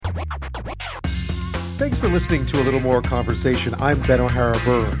Thanks for listening to A Little More Conversation. I'm Ben O'Hara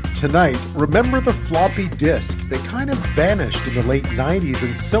Byrne. Tonight, remember the floppy disk? They kind of vanished in the late 90s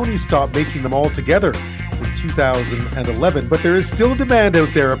and Sony stopped making them altogether in 2011. But there is still demand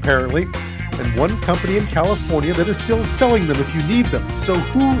out there, apparently, and one company in California that is still selling them if you need them. So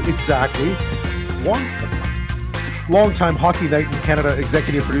who exactly wants them? Longtime Hockey Night in Canada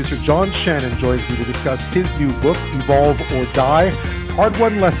executive producer John Shannon joins me to discuss his new book, Evolve or Die,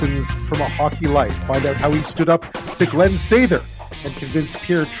 Hard-Won Lessons from a Hockey Life. Find out how he stood up to Glenn Sather and convinced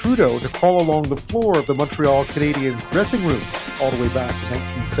Pierre Trudeau to crawl along the floor of the Montreal Canadiens dressing room all the way back in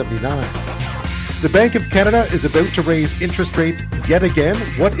 1979. The Bank of Canada is about to raise interest rates yet again.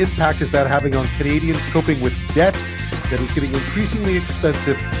 What impact is that having on Canadians coping with debt that is getting increasingly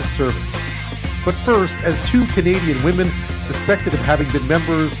expensive to service? But first, as two Canadian women suspected of having been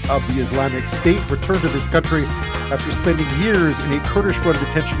members of the Islamic State return to this country after spending years in a Kurdish-run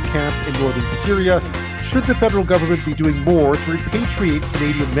detention camp in northern Syria, should the federal government be doing more to repatriate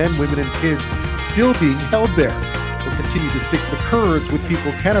Canadian men, women, and kids still being held there, or continue to stick the Kurds with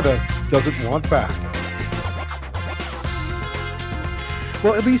people Canada doesn't want back?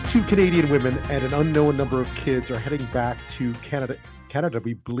 Well, at least two Canadian women and an unknown number of kids are heading back to Canada,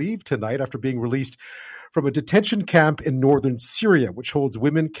 we believe, tonight after being released from a detention camp in northern Syria, which holds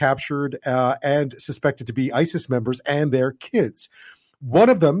women captured and suspected to be ISIS members and their kids. One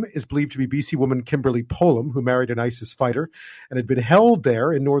of them is believed to be BC woman Kimberly Polam, who married an ISIS fighter and had been held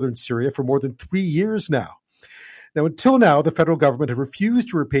there in northern Syria for more than 3 years now. Now, until now, the federal government had refused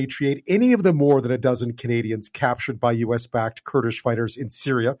to repatriate any of the more than a dozen Canadians captured by U.S.-backed Kurdish fighters in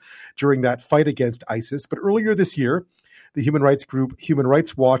Syria during that fight against ISIS. But earlier this year, the human rights group Human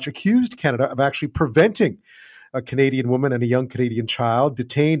Rights Watch accused Canada of actually preventing a Canadian woman and a young Canadian child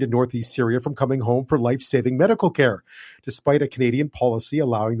detained in northeast Syria from coming home for life-saving medical care, despite a Canadian policy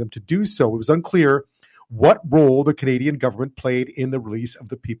allowing them to do so. It was unclear what role the Canadian government played in the release of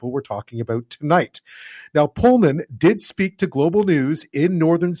the people we're talking about tonight. Now, Pullman did speak to Global News in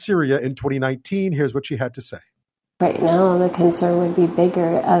northern Syria in 2019. Here's what she had to say. Right now, the concern would be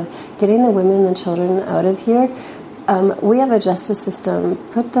bigger of getting the women and the children out of here. We have a justice system.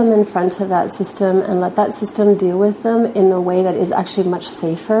 Put them in front of that system and let that system deal with them in a way that is actually much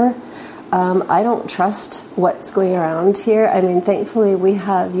safer. I don't trust what's going around here. I mean, thankfully, we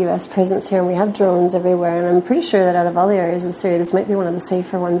have U.S. presence here and we have drones everywhere. And I'm pretty sure that out of all the areas of Syria, this might be one of the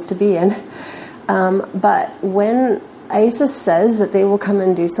safer ones to be in. But when ISIS says that they will come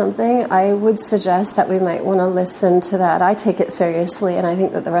and do something, I would suggest that we might want to listen to that. I take it seriously, and I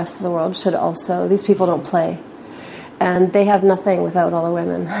think that the rest of the world should also. These people don't play. And they have nothing without all the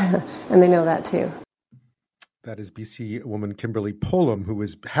women, and they know that too. That is BC woman Kimberly Polam, who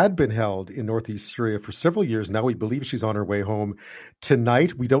had been held in northeast Syria for several years now. We believe she's on her way home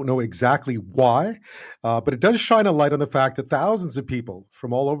tonight. We don't know exactly why, but it does shine a light on the fact that thousands of people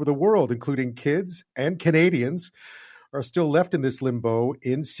from all over the world, including kids and Canadians, are still left in this limbo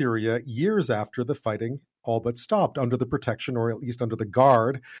in Syria years after the fighting all but stopped under the protection, or at least under the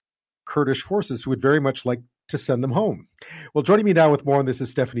guard, Kurdish forces who would very much like to send them home. Well, joining me now with more on this is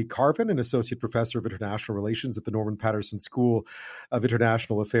Stephanie Carvin, an associate professor of international relations at the Norman Paterson School of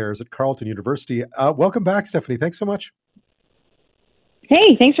International Affairs at Carleton University. Welcome back, Stephanie. Thanks so much.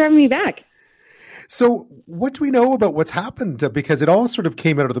 Hey, thanks for having me back. So what do we know about what's happened? Because it all sort of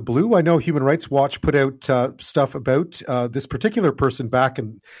came out of the blue. I know Human Rights Watch put out stuff about this particular person back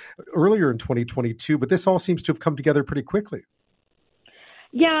earlier in 2022, but this all seems to have come together pretty quickly.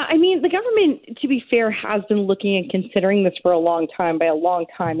 Yeah, I mean, the government, to be fair, has been looking and considering this for a long time. By a long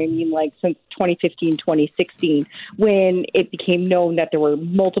time, I mean like since 2015, 2016, when it became known that there were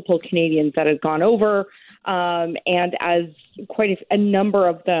multiple Canadians that had gone over, and as quite a number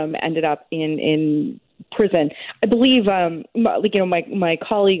of them ended up in prison. I believe, my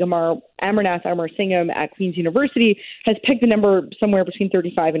colleague Amarnath Amarsingham at Queen's University has picked the number somewhere between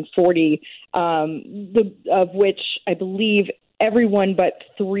 35 and 40, of which I believe everyone but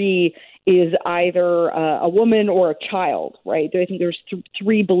 3 is either a woman or a child, right? I think there's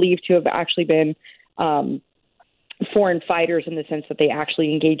 3 believed to have actually been foreign fighters in the sense that they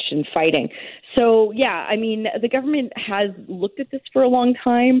actually engaged in fighting. So, yeah, I mean, the government has looked at this for a long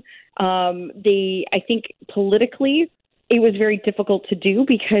time. I think politically it was very difficult to do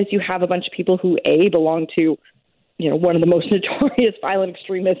because you have a bunch of people who, belong to one of the most notorious violent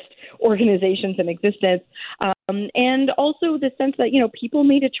extremist organizations in existence. And also the sense that, people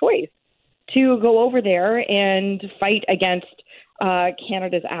made a choice to go over there and fight against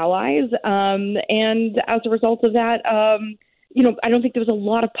Canada's allies. And as a result of that, I don't think there was a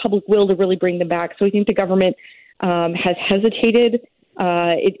lot of public will to really bring them back. So I think the government has hesitated.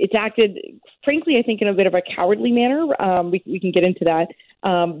 It's acted frankly, I think in a bit of a cowardly manner. We can get into that.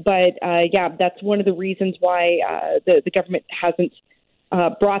 But that's one of the reasons why the government hasn't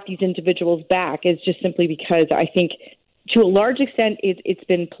brought these individuals back, is just simply because I think to a large extent it's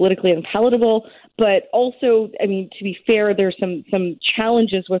been politically unpalatable. But also, I mean, to be fair, there's some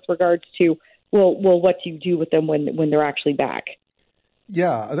challenges with regards to, well, what do you do with them when they're actually back?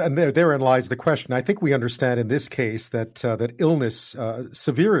 Yeah, and therein lies the question. I think we understand in this case that illness,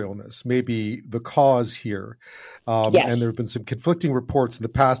 severe illness, may be the cause here. Yes. And there have been some conflicting reports in the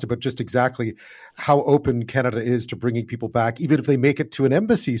past about just exactly how open Canada is to bringing people back, even if they make it to an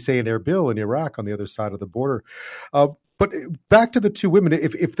embassy, say in Erbil in Iraq on the other side of the border. But back to the two women,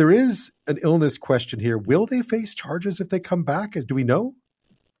 if there is an illness question here, will they face charges if they come back? Do we know?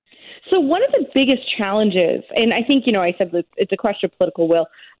 So one of the biggest challenges, and I think, I said that it's a question of political will,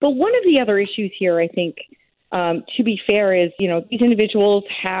 but one of the other issues here, I think, to be fair, is, these individuals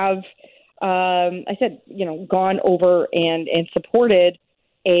have, gone over and supported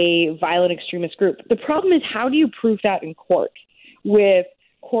a violent extremist group. The problem is, how do you prove that in court with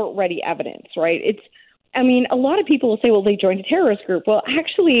court-ready evidence, right? A lot of people will say, well, they joined a terrorist group. Well,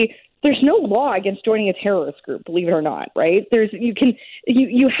 actually, there's no law against joining a terrorist group, believe it or not, right?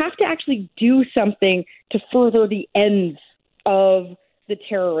 You have to actually do something to further the ends of the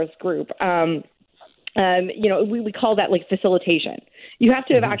terrorist group. We call that like facilitation. You have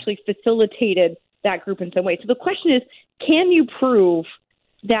to have actually facilitated that group in some way. So the question is, can you prove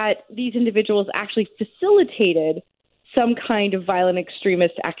that these individuals actually facilitated some kind of violent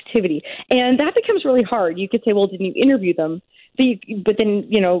extremist activity? And that becomes really hard. You could say, well, didn't you interview them? But then,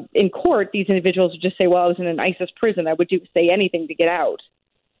 in court, these individuals would just say, well, I was in an ISIS prison. I would say anything to get out,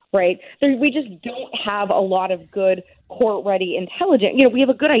 right? We just don't have a lot of good court-ready intelligence. We have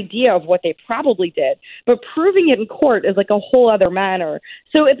a good idea of what they probably did, but proving it in court is like a whole other matter.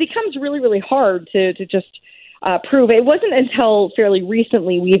 So it becomes really, really hard to just prove. It wasn't until fairly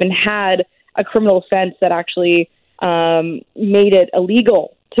recently we even had a criminal offense that actually made it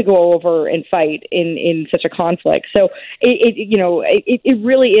illegal to go over and fight in such a conflict. So it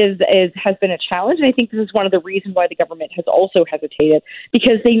really has been a challenge. And I think this is one of the reasons why the government has also hesitated,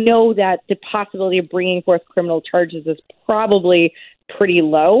 because they know that the possibility of bringing forth criminal charges is probably pretty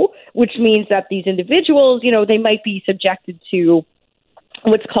low, which means that these individuals, they might be subjected to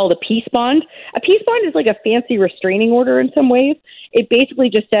what's called a peace bond. A peace bond is like a fancy restraining order in some ways. It basically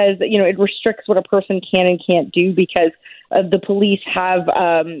just says that, it restricts what a person can and can't do because the police have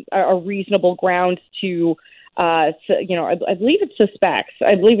a reasonable ground to, I believe it's suspects.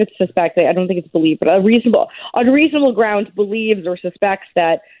 I don't think it's believed, but on reasonable grounds believes or suspects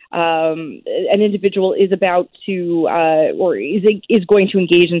that an individual is about to or is going to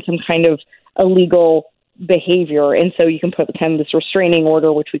engage in some kind of illegal behavior. And so you can put kind of this restraining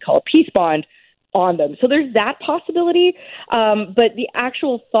order, which we call a peace bond, on them. So there's that possibility. But the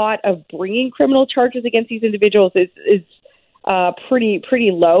actual thought of bringing criminal charges against these individuals is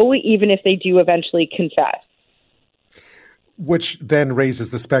pretty low, even if they do eventually confess. Which then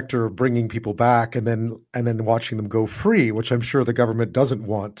raises the specter of bringing people back and then watching them go free, which I'm sure the government doesn't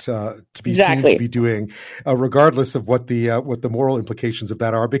want to be seen to be doing, regardless of what the moral implications of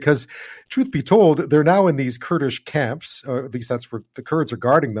that are. Because, truth be told, they're now in these Kurdish camps. At least that's where the Kurds are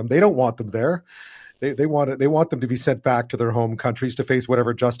guarding them. They don't want them there. They want them to be sent back to their home countries to face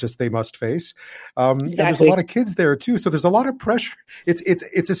whatever justice they must face. And there's a lot of kids there too, so there's a lot of pressure.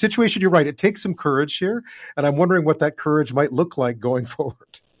 It's a situation. You're right. It takes some courage here, and I'm wondering what that courage might look like going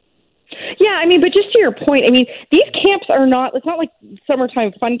forward. Yeah, but just to your point, these camps are not. It's not like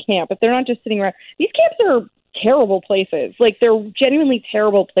summertime fun camp. But they're not just sitting around. These camps are terrible places. Like, they're genuinely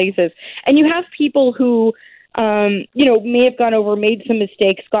terrible places, and you have people who, may have gone over, made some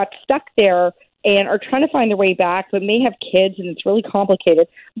mistakes, got stuck there, and are trying to find their way back, but may have kids, and it's really complicated,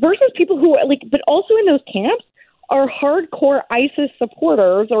 versus people who are but also in those camps are hardcore ISIS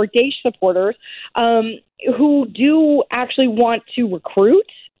supporters or Daesh supporters who do actually want to recruit,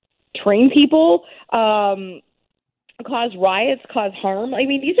 train people, cause riots, cause harm.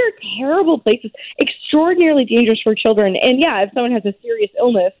 These are terrible places, extraordinarily dangerous for children. And yeah, if someone has a serious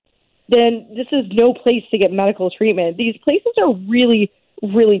illness, then this is no place to get medical treatment. These places are really,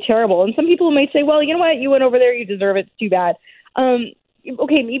 really terrible. And some people might say, well, you know what? You went over there. You deserve it. It's too bad.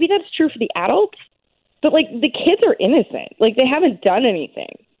 Okay, maybe that's true for the adults, but the kids are innocent. They haven't done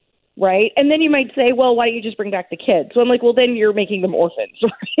anything, right? And then you might say, well, why don't you just bring back the kids? So I'm like, well, then you're making them orphans,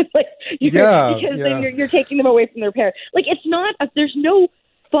 right? Then you're taking them away from their parents. It's not, there's no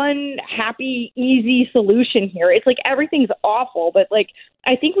fun, happy, easy solution here. It's everything's awful, but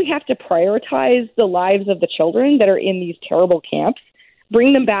I think we have to prioritize the lives of the children that are in these terrible camps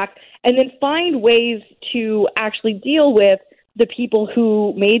bring them back, and then find ways to actually deal with the people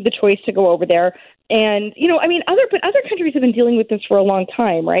who made the choice to go over there. And, other countries have been dealing with this for a long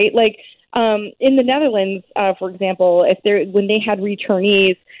time, right? Like in the Netherlands, for example, when they had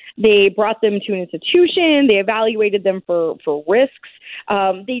returnees, they brought them to an institution, they evaluated them for risks.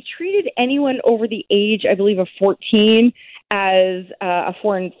 They treated anyone over the age, I believe, of 14 as a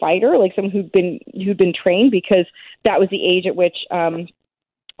foreign fighter, like someone who'd been trained, because that was the age at which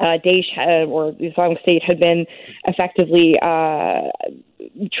Daesh or the Islamic State had been effectively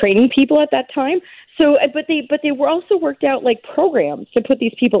training people at that time. So, but they were also worked out like programs to put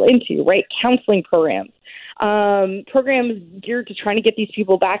these people into, right? Counseling programs, programs geared to trying to get these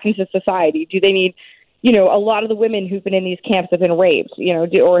people back into society. Do they need, a lot of the women who've been in these camps have been raped,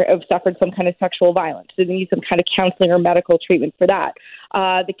 or have suffered some kind of sexual violence. Do they need some kind of counseling or medical treatment for that?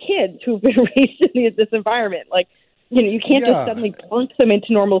 The kids who've been raised in this environment, like, you can't just suddenly plunk them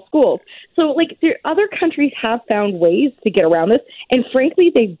into normal schools. So, other countries have found ways to get around this, and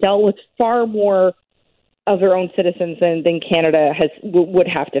frankly, they've dealt with far more of their own citizens than Canada would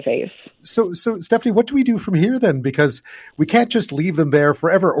have to face. So, Stephanie, what do we do from here then? Because we can't just leave them there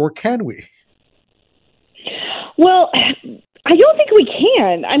forever, or can we? Well, I don't think we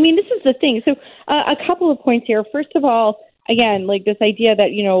can. I mean, this is the thing. So, a couple of points here. First of all, again, this idea that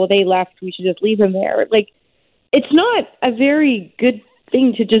they left, we should just leave them there. It's not a very good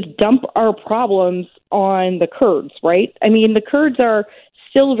thing to just dump our problems on the Kurds, right? I mean, the Kurds are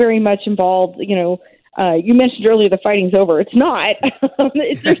still very much involved. You mentioned earlier the fighting's over. It's not.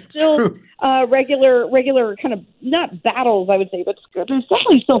 There's still regular kind of, not battles, I would say, but there's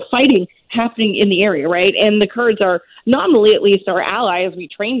definitely still fighting happening in the area, right? And the Kurds are nominally at least our allies. We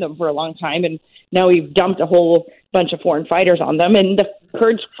trained them for a long time, and now we've dumped a whole bunch of foreign fighters on them. And the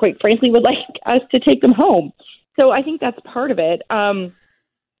Kurds, quite frankly, would like us to take them home. So I think that's part of it,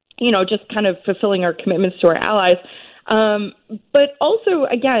 just kind of fulfilling our commitments to our allies. But also,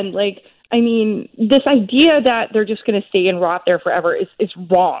 again, this idea that they're just going to stay and rot there forever is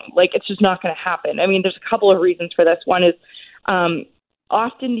wrong. It's just not going to happen. I mean, there's a couple of reasons for this. One is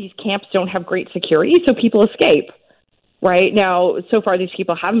often these camps don't have great security, so people escape. Right now, so far, these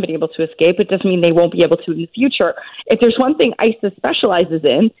people haven't been able to escape. It doesn't mean they won't be able to in the future. If there's one thing ISIS specializes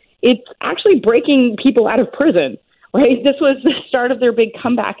in, it's actually breaking people out of prison, right? This was the start of their big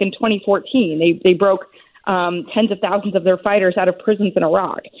comeback in 2014. They broke tens of thousands of their fighters out of prisons in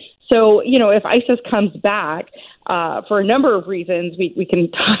Iraq. So, if ISIS comes back for a number of reasons, we can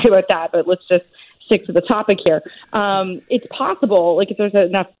talk about that, but let's just stick to the topic here. It's possible, if there's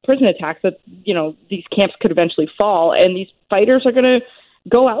enough prison attacks, that, these camps could eventually fall, and these fighters are going to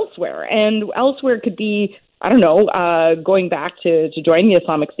go elsewhere. And elsewhere could be, I don't know, going back to join the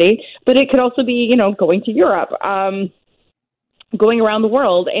Islamic State, but it could also be, going to Europe, going around the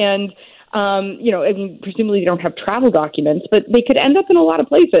world. And, presumably they don't have travel documents, but they could end up in a lot of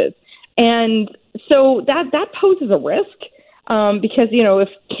places. And so that poses a risk because, if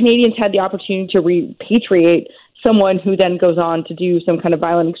Canadians had the opportunity to repatriate someone who then goes on to do some kind of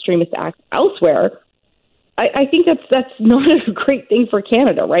violent extremist act elsewhere, I think that's not a great thing for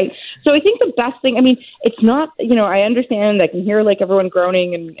Canada, right? So I think the best thing, it's not, I understand, I can hear everyone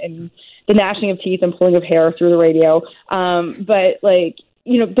groaning and the gnashing of teeth and pulling of hair through the radio. But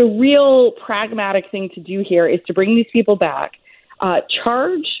the real pragmatic thing to do here is to bring these people back,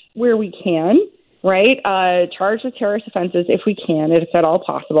 charge where we can, right? Charge with terrorist offenses if we can, if at all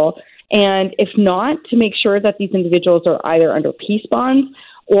possible. And if not, to make sure that these individuals are either under peace bonds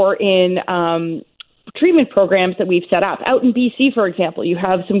or in treatment programs that we've set up. Out in BC, for example, you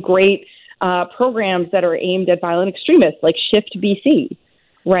have some great programs that are aimed at violent extremists, like Shift BC,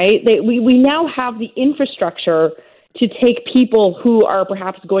 right? We now have the infrastructure to take people who are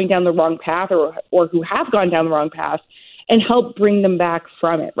perhaps going down the wrong path or who have gone down the wrong path and help bring them back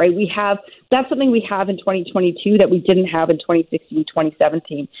from it, right? That's something we have in 2022 that we didn't have in 2016,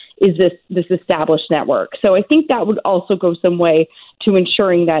 2017, is this established network. So I think that would also go some way to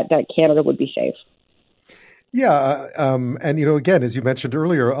ensuring that Canada would be safe. Yeah. And, again, as you mentioned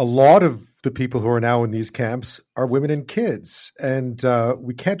earlier, a lot of the people who are now in these camps are women and kids, and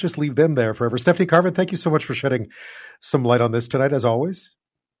we can't just leave them there forever. Stephanie Carvin, thank you so much for shedding some light on this tonight, as always.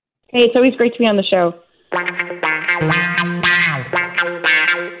 Hey, it's always great to be on the show.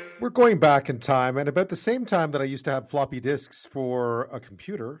 We're going back in time, and about the same time that I used to have floppy disks for a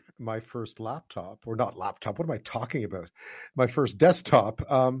computer, my first laptop, or not laptop, what am I talking about? My first desktop,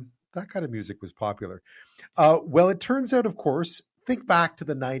 that kind of music was popular. Well, it turns out, of course, think back to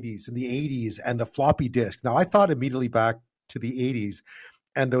the 90s and the 80s and the floppy disk. Now, I thought immediately back to the 80s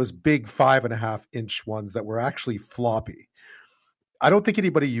and those big 5.5-inch ones that were actually floppy. I don't think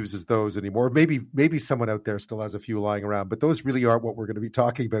anybody uses those anymore. Maybe someone out there still has a few lying around, but those really aren't what we're going to be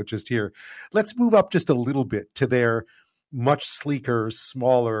talking about just here. Let's move up just a little bit to their much sleeker,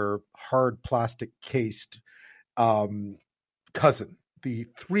 smaller, hard plastic cased cousin, the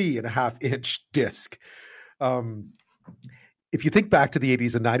 3.5-inch disc. If you think back to the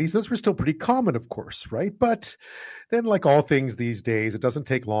 80s and 90s, those were still pretty common, of course, right? But then, like all things these days, it doesn't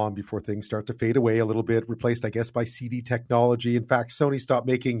take long before things start to fade away a little bit, replaced, I guess, by CD technology. In fact, Sony stopped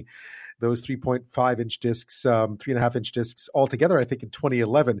making those 3.5-inch discs, 3.5-inch discs altogether, I think, in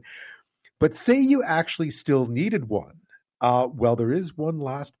 2011. But say you actually still needed one. Well, there is one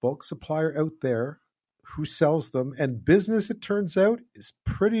last bulk supplier out there who sells them, and business, it turns out, is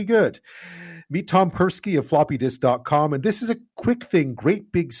pretty good. Meet Tom Persky of floppydisk.com, and this is a quick thing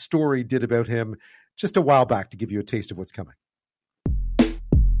Great Big Story did about him just a while back to give you a taste of what's coming.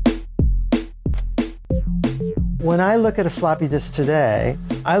 When I look at a floppy disk today,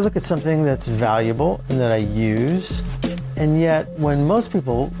 I look at something that's valuable and that I use, and yet when most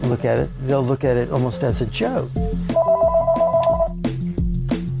people look at it, they'll look at it almost as a joke.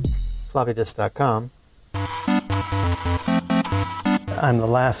 floppydisk.com. I'm the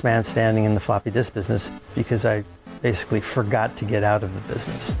last man standing in the floppy disk business because I basically forgot to get out of the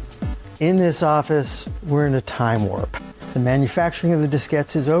business. In this office, we're in a time warp. The manufacturing of the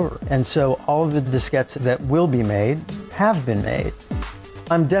diskettes is over, and so all of the diskettes that will be made have been made.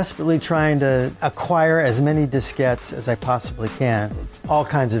 I'm desperately trying to acquire as many diskettes as I possibly can. All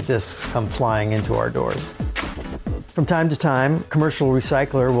kinds of disks come flying into our doors. From time to time, commercial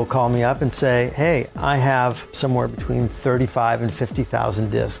recycler will call me up and say, hey, I have somewhere between 35 and 50,000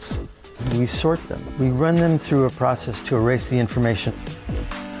 disks. We sort them. We run them through a process to erase the information.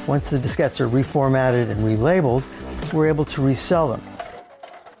 Once the diskettes are reformatted and relabeled, we're able to resell them.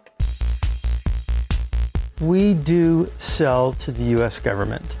 We do sell to the U.S.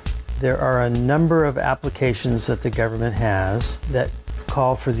 government. There are a number of applications that the government has that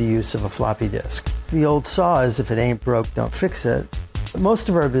call for the use of a floppy disk. The old saw is, if it ain't broke, don't fix it. But most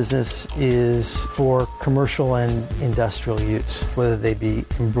of our business is for commercial and industrial use, whether they be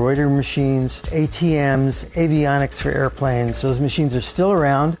embroidery machines, ATMs, avionics for airplanes. Those machines are still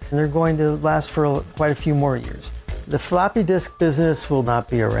around, and they're going to last for quite a few more years. The floppy disk business will not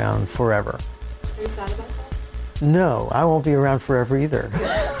be around forever. Are you sad about that? No, I won't be around forever either.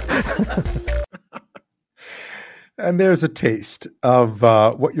 And there's a taste of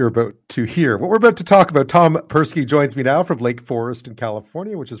what you're about to hear. What we're about to talk about. Tom Persky joins me now from Lake Forest in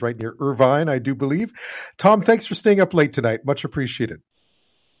California, which is right near Irvine, I do believe. Tom, thanks for staying up late tonight. Much appreciated.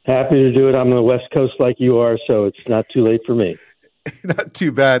 Happy to do it. I'm on the West Coast like you are, so it's not too late for me. Not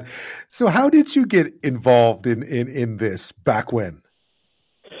too bad. So how did you get involved in this back when?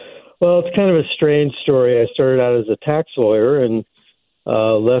 Well, it's kind of a strange story. I started out as a tax lawyer and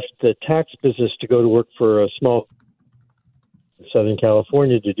left the tax business to go to work for a small Southern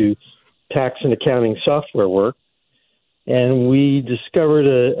California to do tax and accounting software work. And we discovered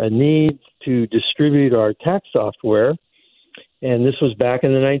a need to distribute our tax software. And this was back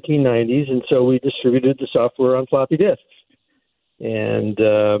in the 1990s. And so we distributed the software on floppy disks. And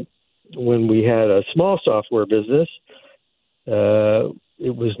when we had a small software business,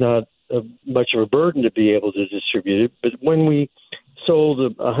 it was not much of a burden to be able to distribute it. But when we sold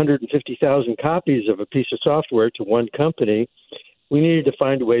 150,000 copies of a piece of software to one company, we needed to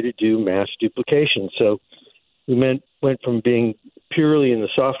find a way to do mass duplication. So we went from being purely in the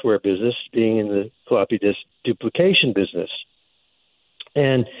software business to being in the floppy disk duplication business.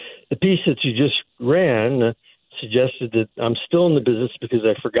 And the piece that you just ran suggested that I'm still in the business because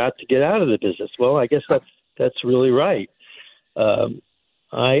I forgot to get out of the business. Well, I guess that's really right.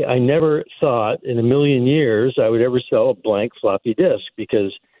 I never thought in a million years I would ever sell a blank floppy disk,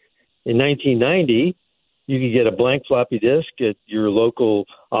 because in 1990, you could get a blank floppy disk at your local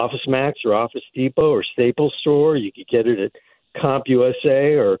Office Max or Office Depot or Staples store. You could get it at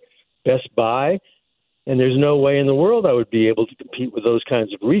CompUSA or Best Buy. And there's no way in the world I would be able to compete with those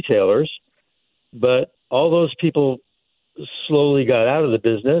kinds of retailers. But all those people slowly got out of the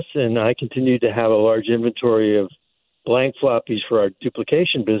business, and I continued to have a large inventory of blank floppies for our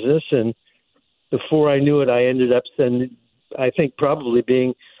duplication business. And before I knew it, I ended up I think probably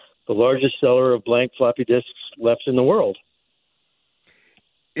being the largest seller of blank floppy disks left in the world.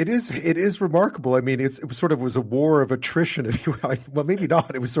 It is remarkable. I mean, it was a war of attrition. If you well, maybe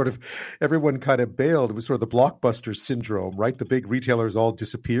not. It was sort of everyone kind of bailed. It was sort of the Blockbuster syndrome, right? The big retailers all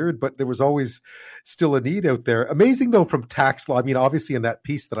disappeared, but there was always still a need out there. Amazing though, from tax law. I mean, obviously in that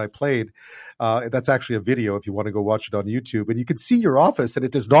piece that I played, that's actually a video if you want to go watch it on YouTube, and you can see your office, and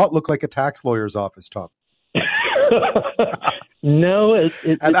it does not look like a tax lawyer's office, Tom. No,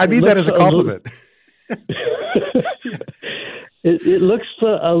 and I mean that as a compliment. It looks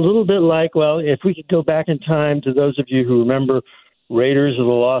a little bit like, well, if we could go back in time to those of you who remember Raiders of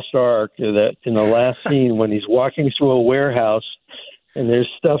the Lost Ark, that in the last scene when he's walking through a warehouse and there's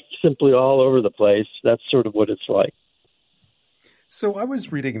stuff simply all over the place, that's sort of what it's like. So I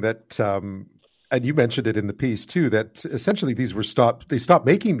was reading that, and you mentioned it in the piece too, that essentially they stopped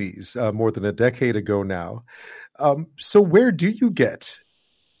making these more than a decade ago now. So where do you get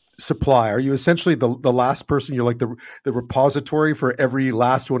supply? Are you essentially the last person? You're like the repository for every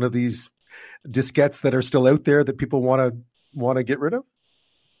last one of these diskettes that are still out there that people want to get rid of?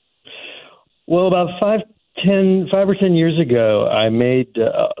 Well, about 5 or 10 years ago, I made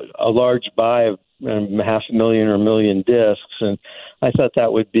a large buy of 500,000 or 1 million discs, and I thought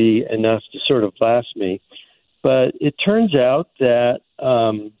that would be enough to sort of last me. But it turns out that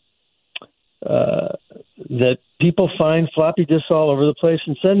that people find floppy disks all over the place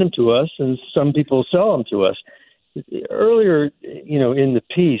and send them to us, and some people sell them to us. Earlier, in the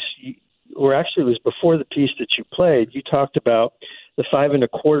piece, or actually it was before the piece that you played, you talked about the 5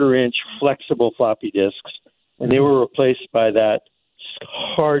 1/4-inch flexible floppy disks, and they were replaced by that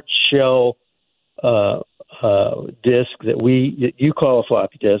hard shell disk that you call a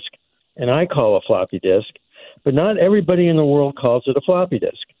floppy disk, and I call a floppy disk, but not everybody in the world calls it a floppy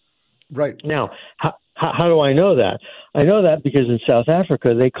disk. Right. Now, how do I know that? I know that because in South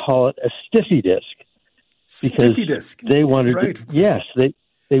Africa they call it a stiffy disk. Stiffy disk. They wanted right.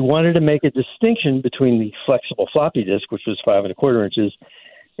 They wanted to make a distinction between the flexible floppy disk, which was 5 1/4 inches,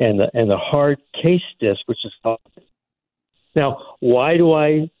 and the hard case disk, which is floppy. Now, why do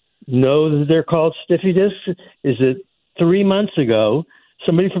I know that they're called stiffy disks? Is that 3 months ago,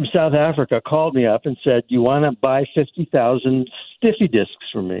 somebody from South Africa called me up and said, "You want to buy 50,000 stiffy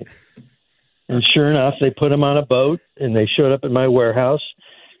disks from me?" And sure enough, they put them on a boat and they showed up at my warehouse.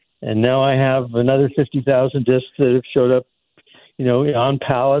 And now I have another 50,000 disks that have showed up, on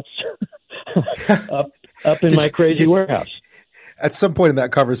pallets up in my crazy warehouse. At some point in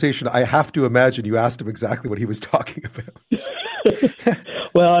that conversation, I have to imagine you asked him exactly what he was talking about.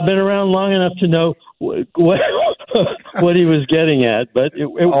 Well, I've been around long enough to know what he was getting at, but it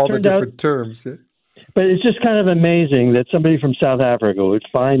all the turned different out, terms. But it's just kind of amazing that somebody from South Africa would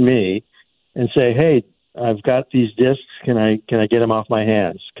find me and say, "Hey, I've got these discs. Can I get them off my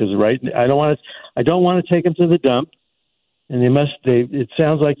hands? Because I don't want to take them to the dump, and it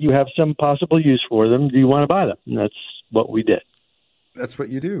sounds like you have some possible use for them. Do you want to buy them?" And that's what we did. That's what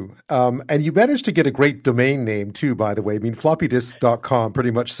you do. And you managed to get a great domain name too, by the way. I mean, floppydisk.com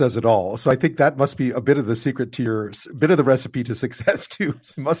pretty much says it all. So I think that must be a bit of the secret to bit of the recipe to success too.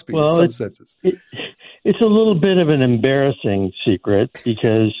 It must be in some senses. It's a little bit of an embarrassing secret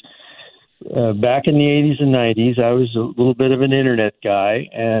because back in the 80s and 90s, I was a little bit of an internet guy,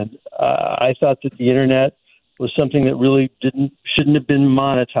 and I thought that the internet was something that really shouldn't have been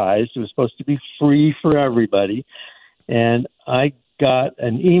monetized. It was supposed to be free for everybody. And I got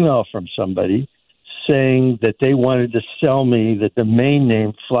an email from somebody saying that they wanted to sell me the domain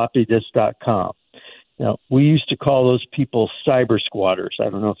name floppydisk.com. Now, we used to call those people cyber squatters. I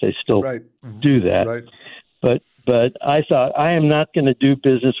don't know if they still do that. Right. But I thought, I am not going to do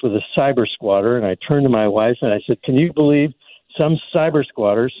business with a cyber squatter. And I turned to my wife and I said, "Can you believe some cyber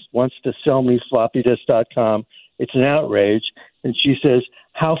squatters wants to sell me floppydisk.com? It's an outrage." And she says,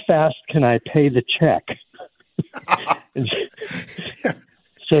 "How fast can I pay the check?"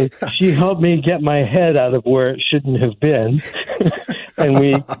 So she helped me get my head out of where it shouldn't have been, and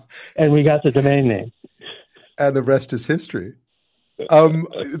we got the domain name. And the rest is history.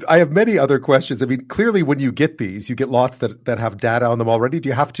 I have many other questions. I mean, clearly, when you get these, you get lots that have data on them already. Do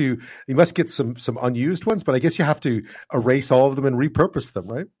you have to? You must get some unused ones, but I guess you have to erase all of them and repurpose them,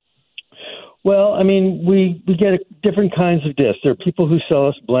 right? Well, I mean, we get different kinds of discs. There are people who sell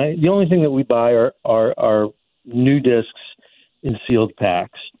us blank. The only thing that we buy are new discs in sealed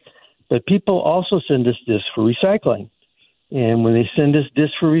packs. But people also send us discs for recycling. And when they send us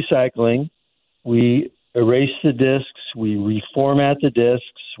discs for recycling, we erase the discs, we reformat the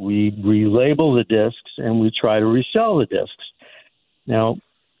discs, we relabel the discs, and we try to resell the discs. Now,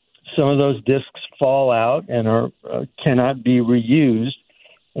 some of those discs fall out and cannot be reused,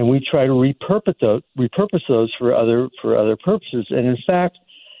 and we try to repurpose those for other purposes. And in fact,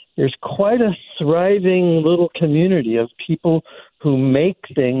 there's quite a thriving little community of people who make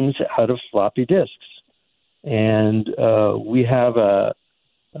things out of floppy disks, and we have a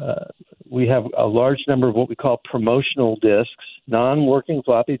large number of what we call promotional disks, non-working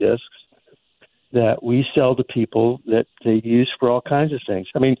floppy disks that we sell to people that they use for all kinds of things.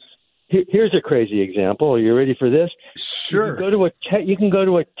 I mean, Here's a crazy example. Are you ready for this? Sure. You can go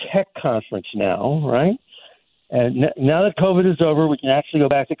to a tech conference now, right? And now that COVID is over, we can actually go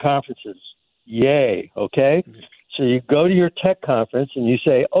back to conferences. Yay, okay? So you go to your tech conference and you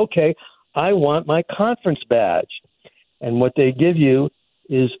say, okay, I want my conference badge. And what they give you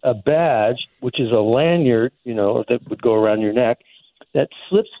is a badge, which is a lanyard, that would go around your neck, that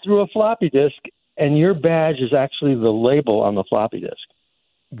slips through a floppy disk, and your badge is actually the label on the floppy disk.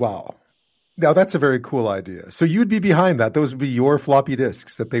 Wow. Now, that's a very cool idea. So you'd be behind that. Those would be your floppy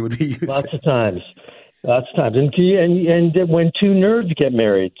disks that they would be using. Lots of times. And when two nerds get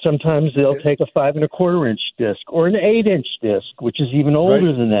married, sometimes they'll take a 5 1/4 inch disc or an 8-inch disc, which is even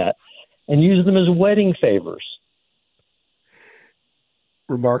older than that, and use them as wedding favors.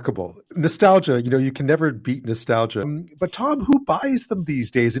 Remarkable. Nostalgia, you can never beat nostalgia. But Tom, who buys them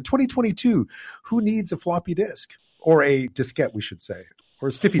these days? In 2022, who needs a floppy disk? Or a diskette, we should say, or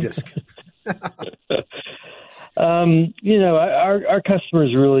a stiffy disk? Our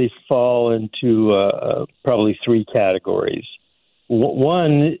customers really fall into probably 3 categories.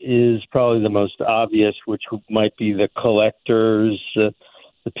 One is probably the most obvious, which might be the collectors, the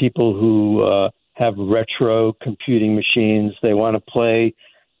people who have retro computing machines. They want to play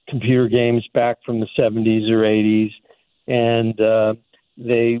computer games back from the 70s or 80s, and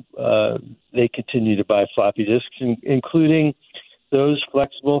they continue to buy floppy disks, including those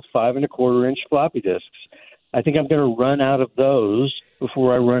flexible 5 1/4 inch floppy disks. I think I'm going to run out of those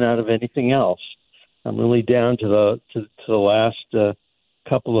before I run out of anything else. I'm really down to the last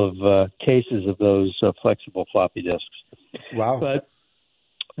couple of cases of those flexible floppy disks. Wow! But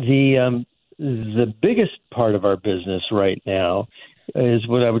the biggest part of our business right now is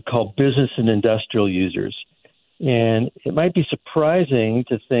what I would call business and industrial users. And it might be surprising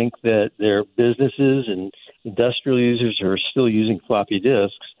to think that there are businesses and industrial users who are still using floppy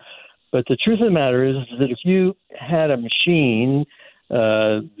disks. But the truth of the matter is that if you had a machine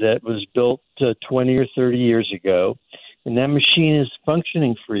that was built 20 or 30 years ago, and that machine is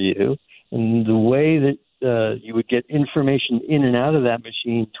functioning for you, and the way that you would get information in and out of that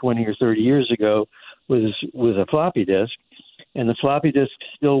machine 20 or 30 years ago was with a floppy disk, and the floppy disk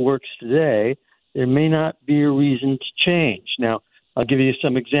still works today, there may not be a reason to change. Now, I'll give you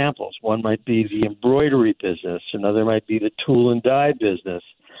some examples. One might be the embroidery business. Another might be the tool and die business.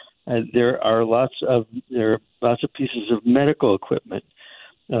 There are lots of pieces of medical equipment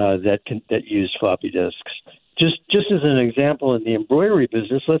that use floppy disks. Just as an example, in the embroidery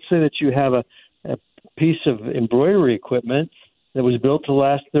business, let's say that you have a piece of embroidery equipment that was built to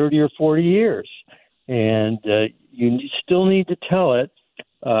last 30 or 40 years, and you still need to tell it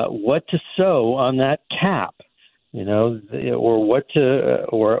what to sew on that cap, or what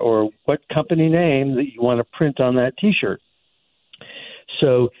what company name that you want to print on that T-shirt.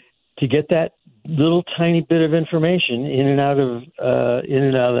 So to get that little tiny bit of information in and out of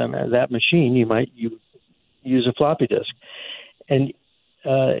that machine, you use a floppy disk. And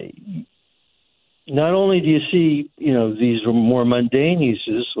not only do you see, these more mundane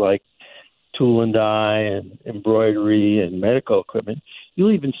uses like tool and die and embroidery and medical equipment,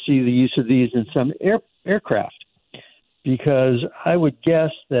 you'll even see the use of these in some aircraft, because I would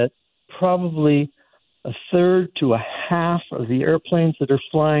guess that probably a third to a half of the airplanes that are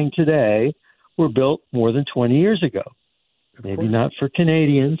flying today were built more than 20 years ago. Maybe not for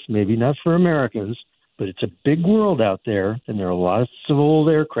Canadians, maybe not for Americans, but it's a big world out there, and there are lots of old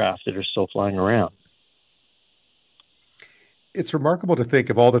aircraft that are still flying around. It's remarkable to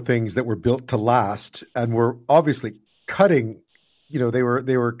think of all the things that were built to last and were obviously cutting. They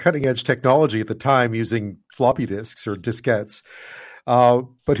were cutting edge technology at the time using floppy disks or diskettes.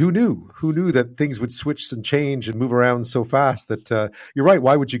 But who knew? Who knew that things would switch and change and move around so fast that you're right.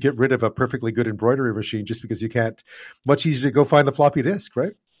 Why would you get rid of a perfectly good embroidery machine just because you can't? Much easier to go find the floppy disk,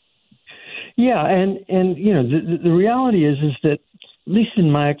 right? Yeah, and the reality is that, at least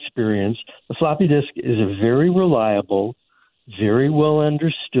in my experience, the floppy disk is a very reliable, very well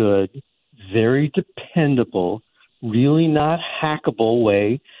understood, very dependable, really not hackable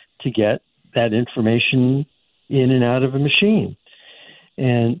way to get that information in and out of a machine.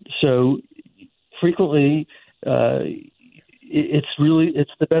 And so frequently it's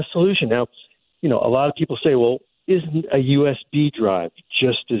the best solution. Now, a lot of people say, well, isn't a USB drive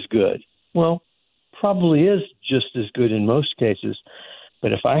just as good? Well, probably is just as good in most cases.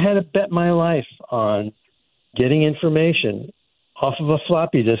 But if I had to bet my life on getting information off of a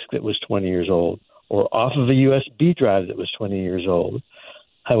floppy disk that was 20 years old or off of a USB drive that was 20 years old,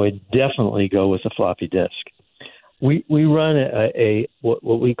 I would definitely go with a floppy disk. We run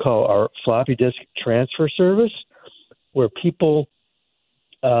what we call our floppy disk transfer service, where people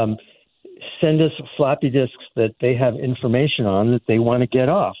send us floppy disks that they have information on that they want to get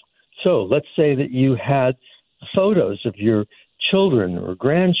off. So let's say that you had photos of your children or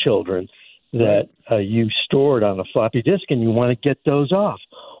grandchildren that you stored on a floppy disk and you want to get those off.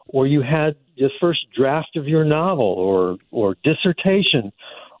 Or you had the first draft of your novel or dissertation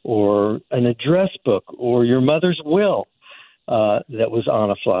or an address book or your mother's will that was on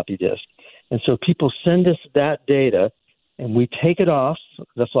a floppy disk. And so people send us that data, and we take it off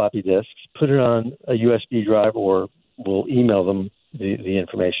the floppy disks, put it on a USB drive, or we'll email them the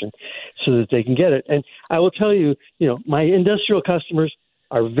information so that they can get it. And I will tell you, my industrial customers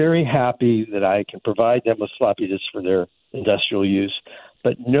are very happy that I can provide them with floppy disks for their industrial use.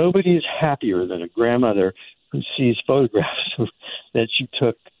 But nobody is happier than a grandmother who sees photographs that she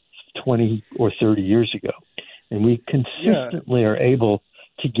took 20 or 30 years ago. And we consistently are able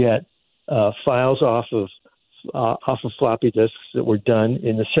to get files off of floppy disks that were done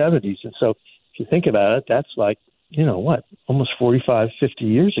in the 70s. And so if you think about it, that's like, almost 45, 50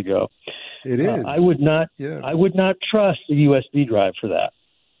 years ago. It is. I would not trust a USB drive for that.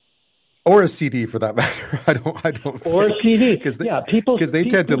 Or a CD, for that matter. I don't. Or a CD, because they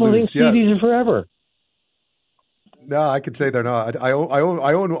tend to lose. Think CDs are forever. No, I could say they're not. I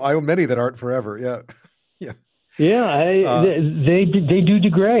own many that aren't forever. Yeah. They do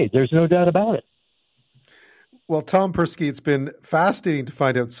degrade. There's no doubt about it. Well, Tom Persky, it's been fascinating to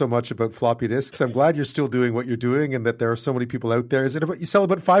find out so much about floppy disks. I'm glad you're still doing what you're doing, and that there are so many people out there. Is it you sell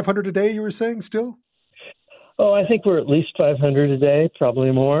about 500 a day? You were saying still? Oh, I think we're at least 500 a day,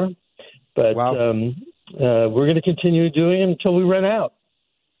 probably more. But wow. We're going to continue doing it until we run out.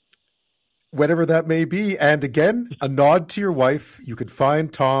 Whatever that may be. And again, a nod to your wife. You could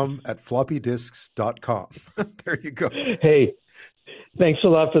find Tom at floppydisks.com. There you go. Hey, thanks a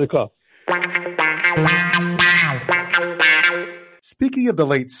lot for the call. Speaking of the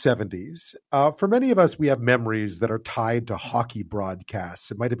late 70s, for many of us, we have memories that are tied to hockey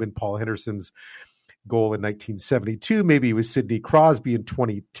broadcasts. It might have been Paul Henderson's goal in 1972. Maybe it was Sidney Crosby in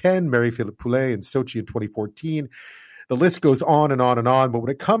 2010, Marie-Philippe Poulet in Sochi in 2014. The list goes on and on and on. But when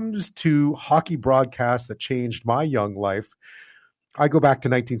it comes to hockey broadcasts that changed my young life, I go back to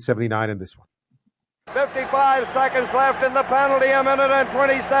 1979 and this one. 55 seconds left in the penalty, a minute and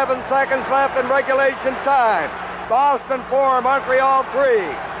 27 seconds left in regulation time. Boston 4, Montreal 3.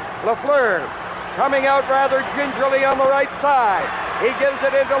 Lafleur coming out rather gingerly on the right side. He gives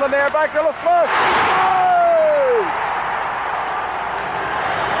it into Lemaire, back to Lafleur. Oh!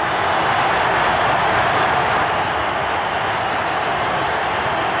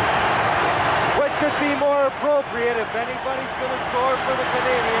 What could be more appropriate if anybody's going to score for the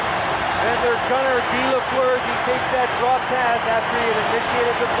Canadiens than their gunner, Guy Lafleur? He takes that drop pass after he had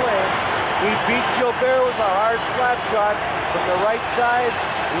initiated the play. He beat Gilbert with a hard flat shot from the right side,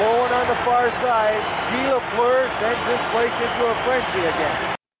 low and on the far side. Guy Lafleur sends his place into a frenzy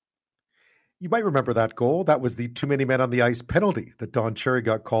again. You might remember that goal. That was the too many men on the ice penalty that Don Cherry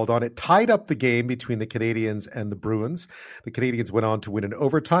got called on. It tied up the game between the Canadiens and the Bruins. The Canadiens went on to win in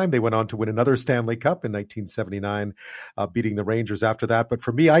overtime. They went on to win another Stanley Cup in 1979, beating the Rangers after that. But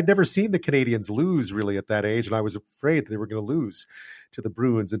for me, I'd never seen the Canadiens lose really at that age, and I was afraid they were going to lose to the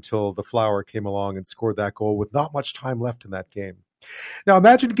Bruins until the Flower came along and scored that goal with not much time left in that game. Now,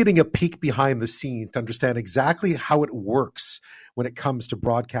 imagine getting a peek behind the scenes to understand exactly how it works when it comes to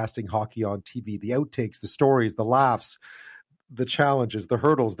broadcasting hockey on TV. The outtakes, the stories, the laughs, the challenges, the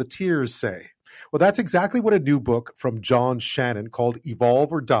hurdles, the tears, say. Well, that's exactly what a new book from John Shannon called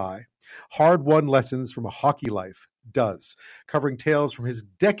Evolve or Die, Hard-Won Lessons from a Hockey Life does, covering tales from his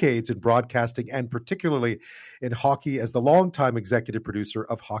decades in broadcasting and particularly in hockey as the longtime executive producer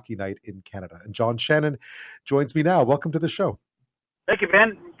of Hockey Night in Canada. And John Shannon joins me now. Welcome to the show. Thank you,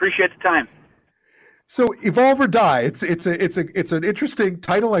 Ben. Appreciate the time. So, Evolve or Die. It's an interesting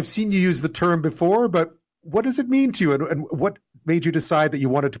title. I've seen you use the term before, but what does it mean to you, and what made you decide that you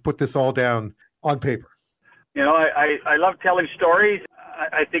wanted to put this all down on paper? You know, I love telling stories.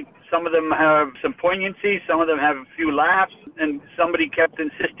 I think some of them have some poignancy, some of them have a few laughs, and somebody kept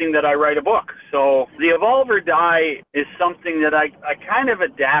insisting that I write a book. So the Evolve or Die is something that I kind of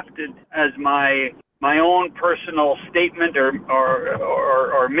adapted as my own personal statement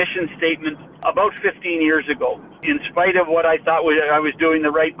or mission statement about 15 years ago. In spite of what I thought I was doing the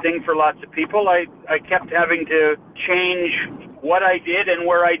right thing for lots of people, I kept having to change what I did and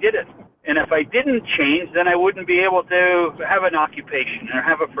where I did it. And if I didn't change, then I wouldn't be able to have an occupation or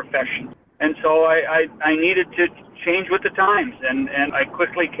have a profession. And so I needed to change with the times. And I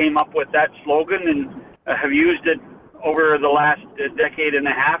quickly came up with that slogan and have used it over the last decade and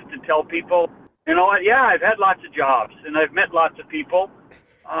a half to tell people, you know what, yeah, I've had lots of jobs and I've met lots of people,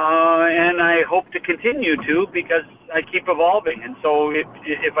 and I hope to continue to because I keep evolving. And so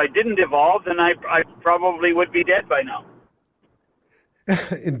if I didn't evolve, then I probably would be dead by now.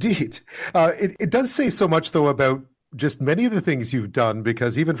 Indeed. It does say so much, though, about just many of the things you've done,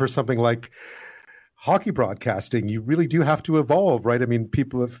 because even for something like hockey broadcasting, you really do have to evolve, right? I mean,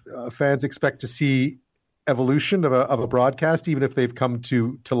 fans expect to see evolution of a broadcast, even if they've come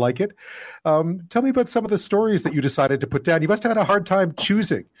to like it. Tell me about some of the stories that you decided to put down. You must have had a hard time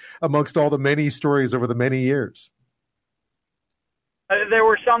choosing amongst all the many stories over the many years. There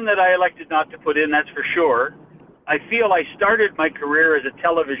were some that I elected not to put in, that's for sure. I feel I started my career as a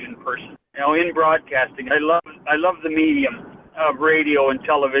television person, in broadcasting. I love the medium of radio and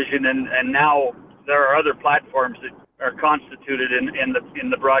television, and now there are other platforms that are constituted in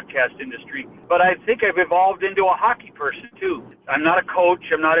the broadcast industry. But I think I've evolved into a hockey person too. I'm not a coach,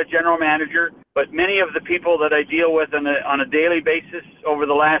 I'm not a general manager, but many of the people that I deal with on a daily basis over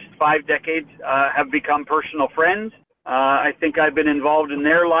the last 5 decades have become personal friends. I think I've been involved in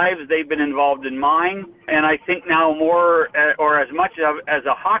their lives, they've been involved in mine, and I think now more or as much as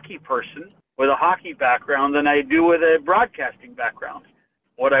a hockey person with a hockey background than I do with a broadcasting background.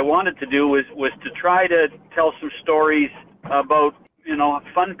 What I wanted to do was to try to tell some stories about,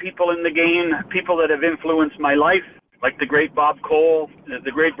 fun people in the game, people that have influenced my life, like the great Bob Cole,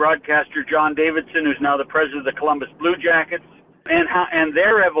 the great broadcaster John Davidson, who's now the president of the Columbus Blue Jackets, and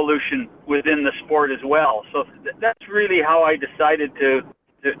their evolution within the sport as well. So that's really how I decided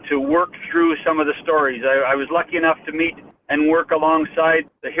to work through some of the stories. I was lucky enough to meet and work alongside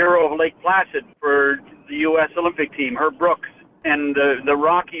the hero of Lake Placid for the U.S. Olympic team, Herb Brooks, and the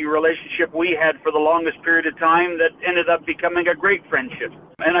rocky relationship we had for the longest period of time that ended up becoming a great friendship.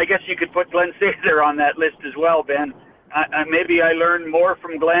 And I guess you could put Glenn Sather on that list as well, Ben. Maybe I learned more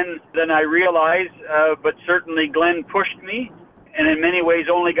from Glenn than I realized, but certainly Glenn pushed me, and in many ways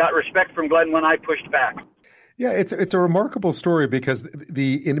only got respect from Glenn when I pushed back. Yeah, it's a remarkable story because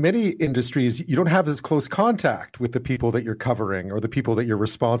in many industries, you don't have as close contact with the people that you're covering or the people that you're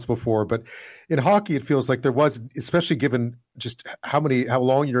responsible for. But in hockey, it feels like there was, especially given just how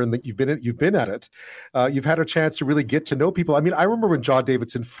long you've been at it, you've had a chance to really get to know people. I mean, I remember when John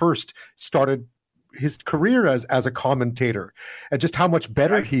Davidson first started his career as a commentator and just how much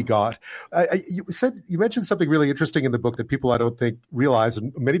better he got. You mentioned something really interesting in the book that people I don't think realize,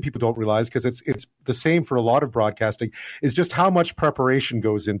 and many people don't realize because it's the same for a lot of broadcasting, is just how much preparation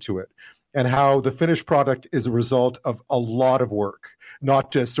goes into it and how the finished product is a result of a lot of work,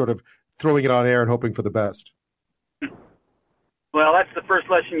 not just sort of throwing it on air and hoping for the best. Well, that's the first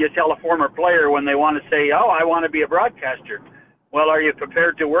lesson you tell a former player when they want to say, I want to be a broadcaster. Well, are you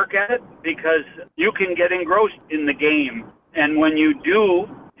prepared to work at it? Because you can get engrossed in the game. And when you do,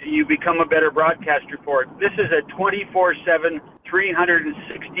 you become a better broadcaster for it. This is a 24/7,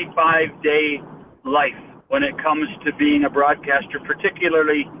 365-day life when it comes to being a broadcaster,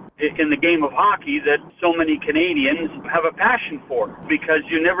 particularly in the game of hockey that so many Canadians have a passion for, because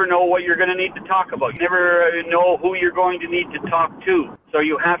you never know what you're going to need to talk about. You never know who you're going to need to talk to. So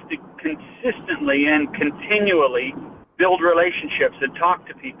you have to consistently and continually build relationships and talk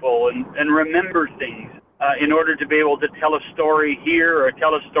to people and remember things in order to be able to tell a story here or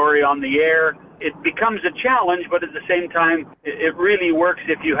tell a story on the air. It becomes a challenge, but at the same time, it really works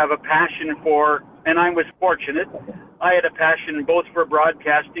if you have a passion for, and I was fortunate, I had a passion both for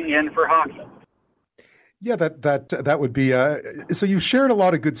broadcasting and for hockey. Yeah, that would be, so you've shared a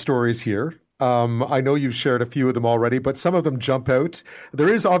lot of good stories here. I know you've shared a few of them already, but some of them jump out.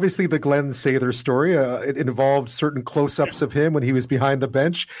 There is obviously the Glenn Sather story. It involved certain close-ups of him when he was behind the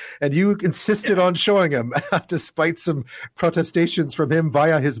bench, and you insisted on showing him, despite some protestations from him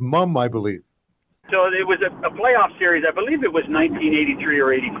via his mom, I believe. So it was a playoff series. I believe it was 1983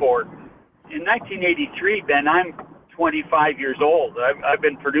 or 84. In 1983, Ben, I'm 25 years old. I've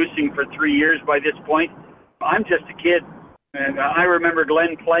been producing for 3 years by this point. I'm just a kid. And I remember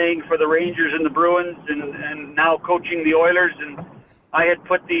Glenn playing for the Rangers and the Bruins and now coaching the Oilers. And I had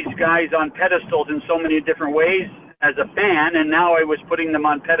put these guys on pedestals in so many different ways as a fan, and now I was putting them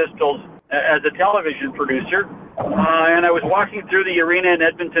on pedestals as a television producer. And I was walking through the arena in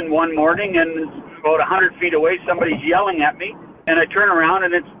Edmonton one morning, and about 100 feet away, somebody's yelling at me. And I turn around,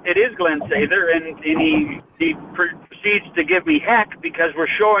 and it is Glenn Sather, and he proceeds to give me heck because we're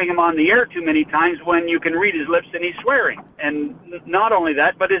showing him on the air too many times when you can read his lips and he's swearing. And not only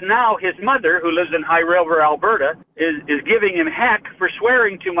that, but is now his mother, who lives in High River, Alberta, is giving him heck for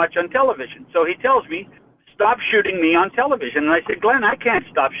swearing too much on television. So he tells me, stop shooting me on television. And I said, Glenn, I can't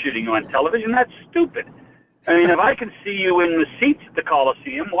stop shooting you on television. That's stupid. I mean, if I can see you in the seats at the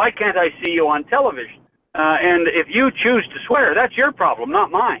Coliseum, why can't I see you on television? And if you choose to swear, that's your problem,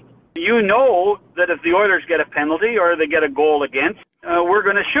 not mine. You know that if the Oilers get a penalty or they get a goal against, we're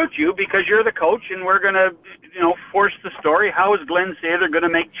going to shoot you because you're the coach, and we're going to, force the story. How is Glenn Sather going to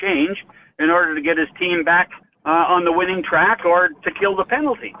make change in order to get his team back on the winning track or to kill the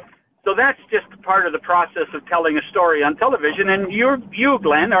penalty? So that's just part of the process of telling a story on television, and you,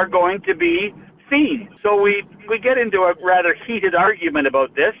 Glenn, are going to be seen. So we get into a rather heated argument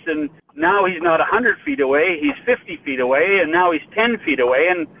about this, and now he's not 100 feet away, he's 50 feet away, and now he's 10 feet away,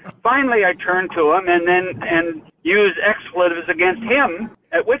 and finally I turn to him and use expletives against him,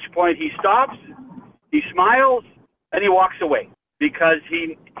 at which point he stops, he smiles, and he walks away, because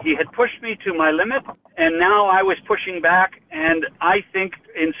he had pushed me to my limit, and now I was pushing back, and I think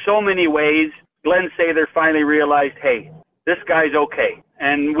in so many ways, Glenn Sather finally realized, hey, this guy's okay.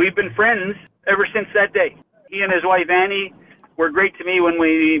 And we've been friends ever since that day. He and his wife Annie were great to me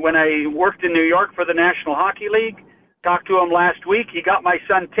when I worked in New York for the National Hockey League. Talked to him last week. He got my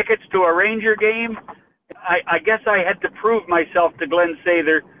son tickets to a Ranger game. I guess I had to prove myself to Glenn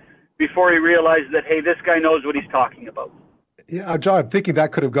Sather before he realized that, hey, this guy knows what he's talking about. Yeah, John, thinking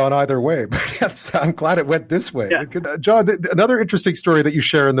that could have gone either way, but yes, I'm glad it went this way. Yeah. John, another interesting story that you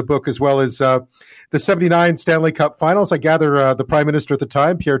share in the book as well is the 79 Stanley Cup Finals. I gather the Prime Minister at the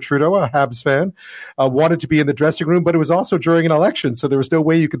time, Pierre Trudeau, a Habs fan, wanted to be in the dressing room, but it was also during an election, so there was no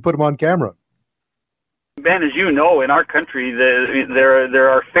way you could put him on camera. Ben, as you know, in our country, there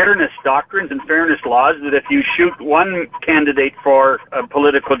are fairness doctrines and fairness laws that if you shoot one candidate for a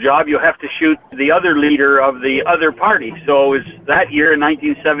political job, you have to shoot the other leader of the other party. So that year, in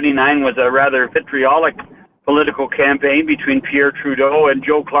 1979, was a rather vitriolic political campaign between Pierre Trudeau and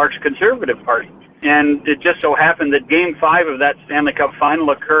Joe Clark's Conservative Party. And it just so happened that Game 5 of that Stanley Cup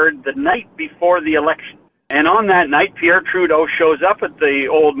Final occurred the night before the election. And on that night, Pierre Trudeau shows up at the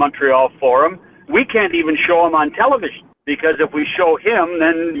old Montreal Forum. We can't even show him on television, because if we show him,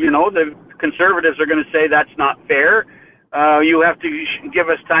 then, the Conservatives are going to say that's not fair. You have to give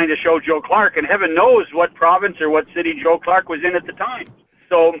us time to show Joe Clark, and heaven knows what province or what city Joe Clark was in at the time.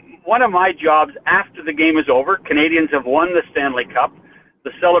 So one of my jobs after the game is over, Canadians have won the Stanley Cup.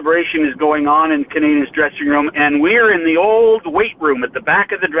 The celebration is going on in Canadians' dressing room, and we're in the old weight room at the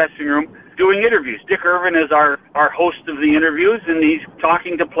back of the dressing room doing interviews. Dick Irvin is our host of the interviews, and he's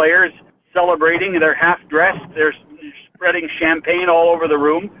talking to players, celebrating. They're half-dressed. They're spreading champagne all over the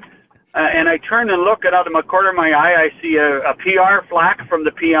room. And I turn and look, and out of the corner of my eye, I see a PR flack from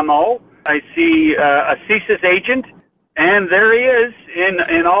the PMO. I see a CSIS agent, and there he is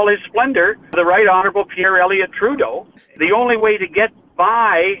in all his splendor, the Right Honorable Pierre Elliott Trudeau. The only way to get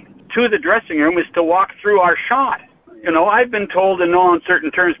by to the dressing room is to walk through our shot. I've been told in no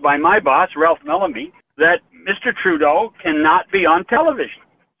uncertain terms by my boss, Ralph Mellamy, that Mr. Trudeau cannot be on television.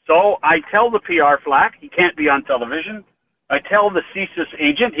 So I tell the PR flack he can't be on television. I tell the CSIS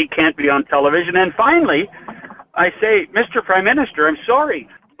agent he can't be on television. And finally, I say, Mr. Prime Minister, I'm sorry,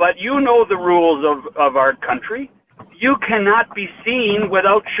 but you know the rules of our country. You cannot be seen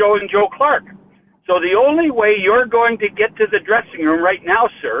without showing Joe Clark. So the only way you're going to get to the dressing room right now,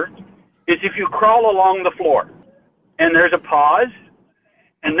 sir, is if you crawl along the floor. And there's a pause.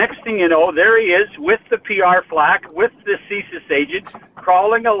 And next thing you know, there he is with the PR flack, with the CSIS agent,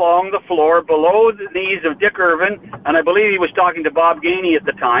 crawling along the floor below the knees of Dick Irvin, and I believe he was talking to Bob Gainey at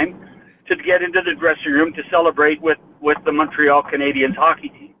the time, to get into the dressing room to celebrate with the Montreal Canadiens hockey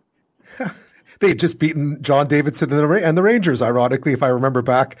team. They had just beaten John Davidson and the Rangers, ironically, if I remember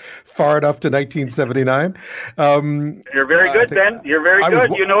back far enough to 1979. You're very good, Ben. You're very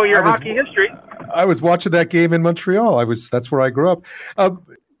good. You know your hockey history. I was watching that game in Montreal. That's where I grew up.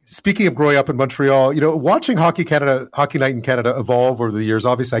 Speaking of growing up in Montreal, watching Hockey Night in Canada evolve over the years,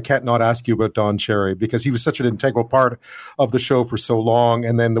 obviously I can't not ask you about Don Cherry, because he was such an integral part of the show for so long,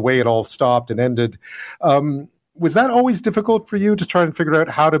 and then the way it all stopped and ended. Was that always difficult for you, just trying to figure out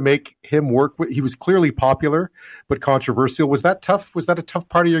how to make him work? He was clearly popular, but controversial. Was that tough? Was that a tough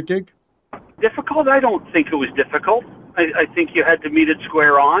part of your gig? Difficult? I don't think it was difficult. I think you had to meet it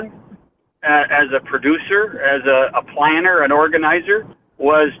square on. As a producer, as a planner, an organizer,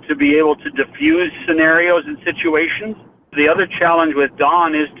 was to be able to diffuse scenarios and situations. The other challenge with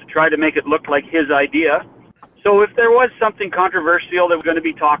Don is to try to make it look like his idea. So if there was something controversial that was going to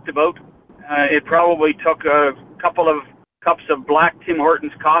be talked about, it probably took a couple of cups of black Tim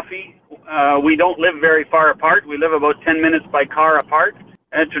Hortons coffee. We don't live very far apart. We live about 10 minutes by car apart.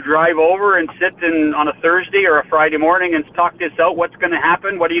 And to drive over and sit on a Thursday or a Friday morning and talk this out, what's going to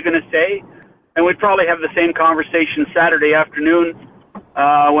happen, what are you going to say? And we'd probably have the same conversation Saturday afternoon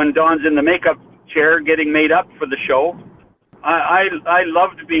when Don's in the makeup chair getting made up for the show. I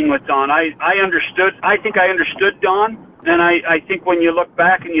loved being with Don. I think I understood Don, and I think when you look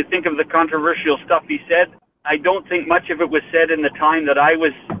back and you think of the controversial stuff he said, I don't think much of it was said in the time that I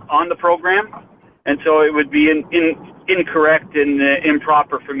was on the program, and so it would be incorrect and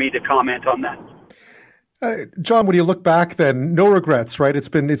improper for me to comment on that. John, when you look back, then no regrets, right?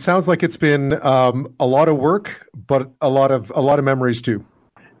 It sounds like it's been a lot of work, but a lot of memories too.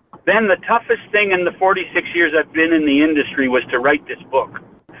 Ben, the toughest thing in the 46 years I've been in the industry was to write this book.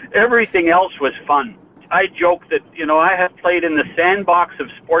 Everything else was fun. I joke that, I have played in the sandbox of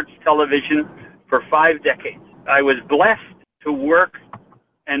sports television for 5 decades. I was blessed to work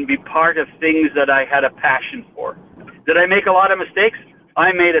and be part of things that I had a passion for. Did I make a lot of mistakes?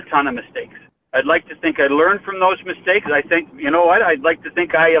 I made a ton of mistakes. I'd like to think I learned from those mistakes. I think, I'd like to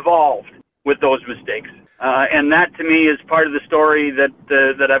think I evolved with those mistakes. And that, to me, is part of the story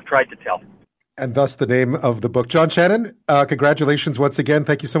that I've tried to tell. And thus the name of the book. John Shannon, congratulations once again.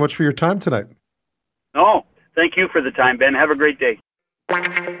 Thank you so much for your time tonight. Oh, thank you for the time, Ben. Have a great day.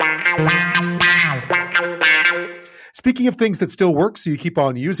 Speaking of things that still work, so you keep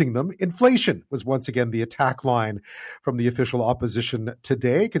on using them, inflation was once again the attack line from the official opposition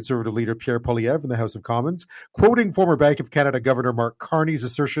today. Conservative leader Pierre Poilievre in the House of Commons, quoting former Bank of Canada Governor Mark Carney's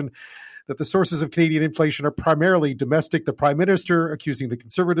assertion that the sources of Canadian inflation are primarily domestic. The Prime Minister accusing the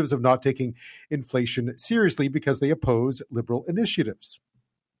Conservatives of not taking inflation seriously because they oppose Liberal initiatives.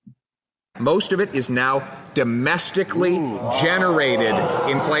 Most of it is now domestically generated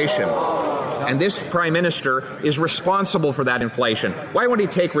inflation. And this Prime Minister is responsible for that inflation. Why won't he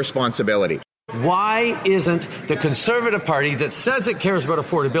take responsibility? Why isn't the Conservative Party that says it cares about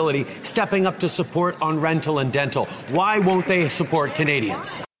affordability stepping up to support on rental and dental? Why won't they support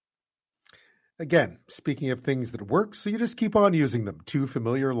Canadians? Again, speaking of things that work, so you just keep on using them. 2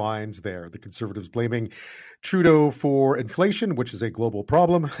 familiar lines there. The Conservatives blaming Trudeau for inflation, which is a global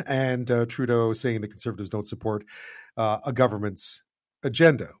problem, and Trudeau saying the Conservatives don't support a government's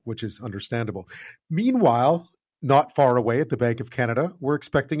agenda, which is understandable. Meanwhile, not far away at the Bank of Canada, we're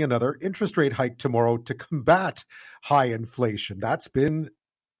expecting another interest rate hike tomorrow to combat high inflation. That's been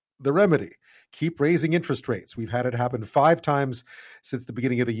the remedy. Keep raising interest rates. We've had it happen 5 times since the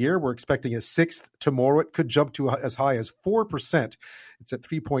beginning of the year. We're expecting a 6th tomorrow. It could jump to as high as 4%. It's at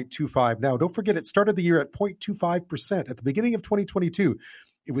 3.25 now. Don't forget, it started the year at 0.25%. At the beginning of 2022,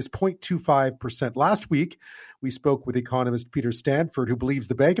 it was 0.25%. Last week, we spoke with economist Peter Stanford, who believes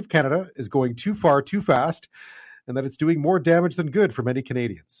the Bank of Canada is going too far, too fast, and that it's doing more damage than good for many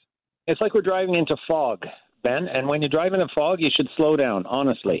Canadians. It's like we're driving into fog, Ben, and when you drive in a fog, you should slow down,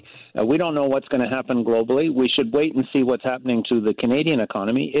 honestly. We don't know what's going to happen globally. We should wait and see what's happening to the Canadian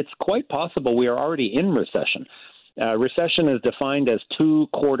economy. It's quite possible we are already in recession. Recession is defined as 2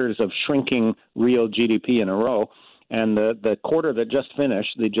 quarters of shrinking real GDP in a row. And the quarter that just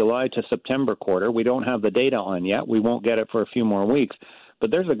finished, the July to September quarter, we don't have the data on yet. We won't get it for a few more weeks. But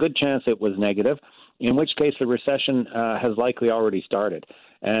there's a good chance it was negative, in which case the recession has likely already started.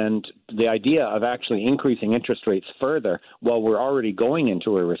 And the idea of actually increasing interest rates further while we're already going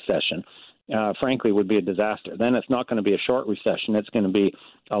into a recession, frankly, would be a disaster. Then it's not going to be a short recession. It's going to be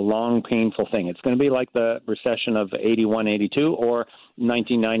a long, painful thing. It's going to be like the recession of 81, 82 or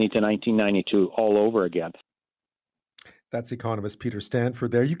 1990 to 1992 all over again. That's economist Peter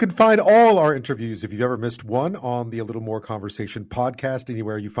Stanford there. You can find all our interviews, if you've ever missed one, on the A Little More Conversation podcast,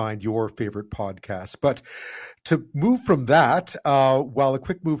 anywhere you find your favorite podcasts. But to move from that, while a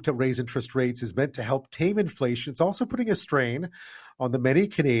quick move to raise interest rates is meant to help tame inflation, it's also putting a strain on the many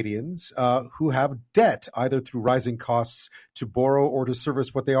Canadians who have debt, either through rising costs to borrow or to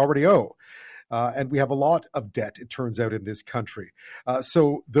service what they already owe. And we have a lot of debt, it turns out, in this country.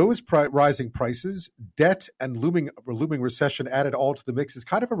 So those rising prices, debt, and looming recession added all to the mix is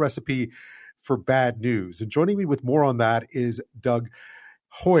kind of a recipe for bad news. And joining me with more on that is Doug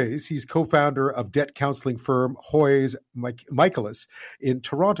Hoyes. He's co-founder of debt counseling firm Hoyes Michalos in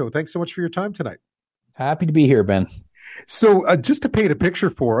Toronto. Thanks so much for your time tonight. Happy to be here, Ben. So just to paint a picture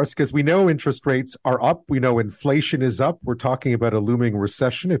for us, because we know interest rates are up, we know inflation is up, we're talking about a looming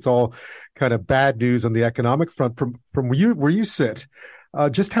recession. It's all kind of bad news on the economic front. From where you sit,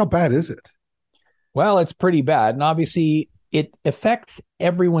 just how bad is it? Well, it's pretty bad. And obviously, it affects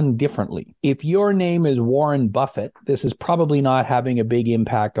everyone differently. If your name is Warren Buffett, this is probably not having a big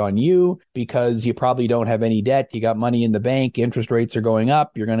impact on you because you probably don't have any debt. You got money in the bank. Interest rates are going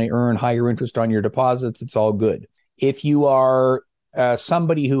up. You're going to earn higher interest on your deposits. It's all good. If you are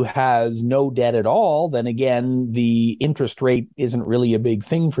somebody who has no debt at all, then again, the interest rate isn't really a big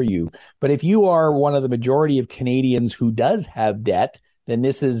thing for you. But if you are one of the majority of Canadians who does have debt, then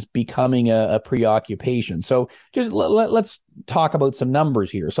this is becoming a preoccupation. So just let's talk about some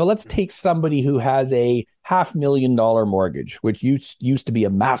numbers here. So let's take somebody who has a $500,000 mortgage, which used to be a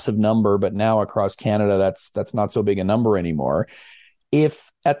massive number, but now across Canada, that's not so big a number anymore.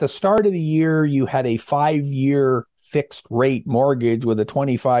 If at the start of the year you had a 5-year fixed rate mortgage with a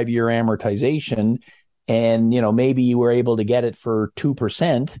 25-year amortization, and maybe you were able to get it for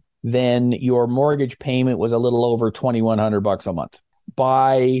 2%, then your mortgage payment was a little over $2,100 a month.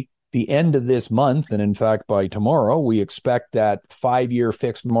 By the end of this month, and in fact by tomorrow, we expect that 5-year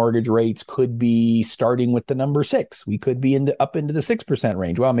fixed mortgage rates could be starting with the number 6. We could be up into the 6%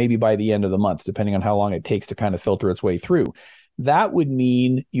 range. Well, maybe by the end of the month, depending on how long it takes to kind of filter its way through. That would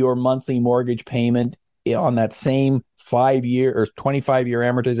mean your monthly mortgage payment on that same 5-year or 25-year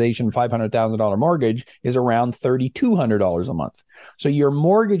amortization, $500,000 mortgage is around $3,200 a month. So your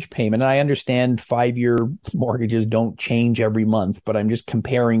mortgage payment, and I understand 5-year mortgages don't change every month, but I'm just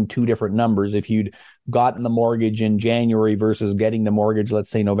comparing two different numbers. If you'd gotten the mortgage in January versus getting the mortgage,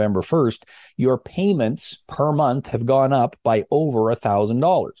 let's say November 1st, your payments per month have gone up by over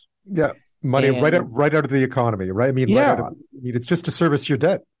 $1,000. Yeah. Money right out of the economy, right? I mean, it's just to service your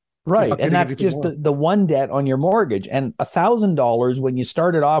debt. Right. And that's just the one debt on your mortgage. And $1,000 when you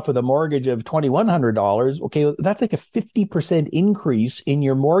started off with a mortgage of $2,100, okay, that's like a 50% increase in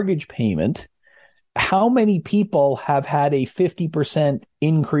your mortgage payment. How many people have had a 50%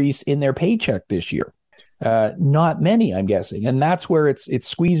 increase in their paycheck this year? Not many, I'm guessing. And that's where it's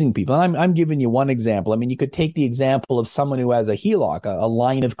squeezing people. And I'm giving you one example. I mean, you could take the example of someone who has a HELOC, a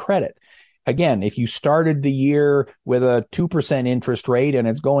line of credit. Again, if you started the year with a 2% interest rate and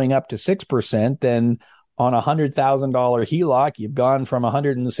it's going up to 6%, then on a $100,000 HELOC, you've gone from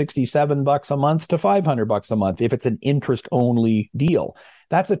 $167 a month to $500 a month. If it's an interest-only deal,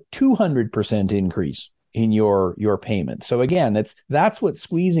 that's a 200% increase in your payment. So again, that's what's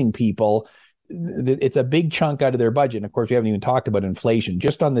squeezing people. It's a big chunk out of their budget. And of course, we haven't even talked about inflation.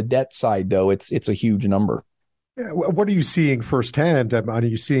 Just on the debt side, though, it's a huge number. Yeah, what are you seeing firsthand? Are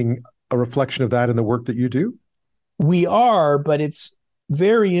you seeing a reflection of that in the work that you do? We are, but it's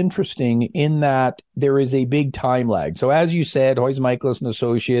very interesting in that there is a big time lag. So as you said, Hoyes Michalos and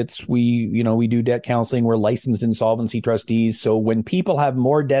Associates, we do debt counseling. We're licensed insolvency trustees. So when people have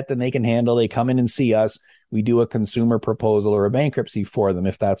more debt than they can handle, they come in and see us. We do a consumer proposal or a bankruptcy for them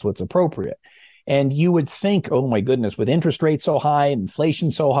if that's what's appropriate. And you would think, oh my goodness, with interest rates so high,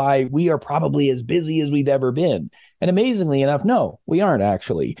 inflation so high, we are probably as busy as we've ever been. And amazingly enough, no, we aren't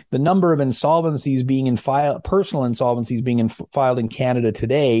actually. The number of insolvencies personal insolvencies being filed in Canada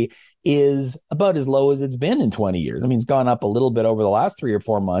today is about as low as it's been in 20 years. I mean, it's gone up a little bit over the last 3 or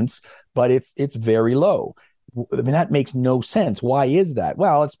 4 months, but it's very low. I mean, that makes no sense. Why is that?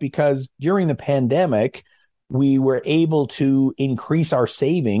 Well, it's because during the pandemic, we were able to increase our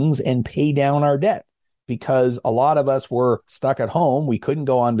savings and pay down our debt because a lot of us were stuck at home. We couldn't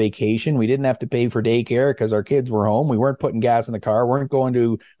go on vacation. We didn't have to pay for daycare because our kids were home. We weren't putting gas in the car, weren't going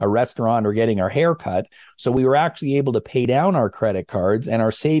to a restaurant or getting our hair cut. So we were actually able to pay down our credit cards and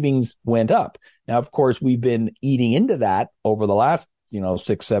our savings went up. Now, of course, we've been eating into that over the last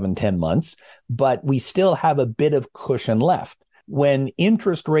 6, 7, 10 months, but we still have a bit of cushion left. When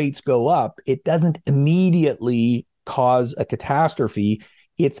interest rates go up, it doesn't immediately cause a catastrophe.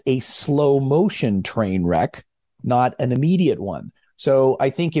 It's a slow motion train wreck, not an immediate one. So I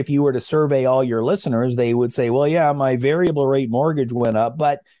think if you were to survey all your listeners, they would say, well, yeah, my variable rate mortgage went up,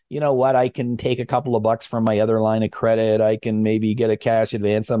 but you know what? I can take a couple of bucks from my other line of credit. I can maybe get a cash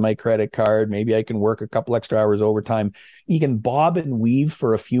advance on my credit card. Maybe I can work a couple extra hours overtime. You can bob and weave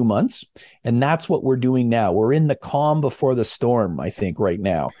for a few months. And that's what we're doing now. We're in the calm before the storm, I think, right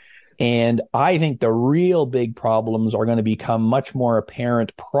now. And I think the real big problems are going to become much more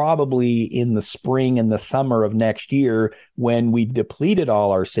apparent probably in the spring and the summer of next year when we've depleted all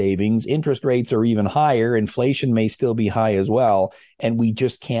our savings. Interest rates are even higher. Inflation may still be high as well. And we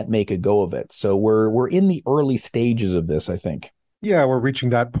just can't make a go of it. So we're in the early stages of this, I think. Yeah, we're reaching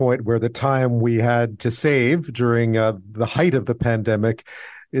that point where the time we had to save during the height of the pandemic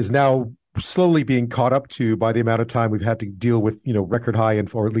is now slowly being caught up to by the amount of time we've had to deal with, record high,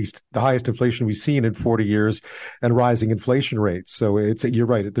 or at least the highest inflation we've seen in 40 years and rising inflation rates. So you're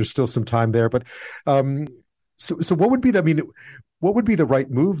right. There's still some time there. But so what would be what would be the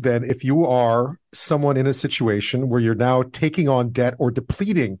right move then if you are someone in a situation where you're now taking on debt or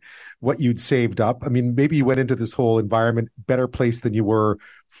depleting what you'd saved up? I mean, maybe you went into this whole environment better placed than you were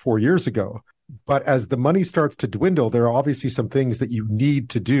 4 years ago. But as the money starts to dwindle, there are obviously some things that you need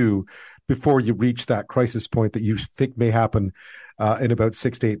to do before you reach that crisis point that you think may happen in about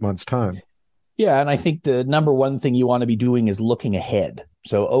 6 to 8 months' time. Yeah, and I think the number one thing you want to be doing is looking ahead.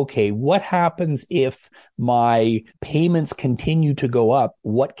 So, okay, what happens if my payments continue to go up?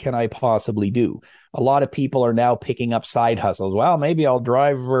 What can I possibly do? A lot of people are now picking up side hustles. Well, maybe I'll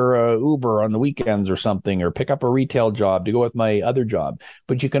drive for Uber on the weekends or something, or pick up a retail job to go with my other job.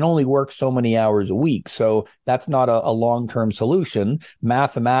 But you can only work so many hours a week. So that's not a long-term solution.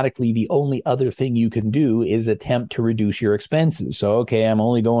 Mathematically, the only other thing you can do is attempt to reduce your expenses. So, okay, I'm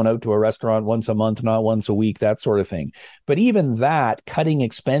only going out to a restaurant once a month, not once a week, that sort of thing. But even that, cutting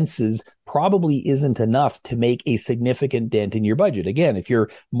expenses probably isn't enough to make a significant dent in your budget. Again, if your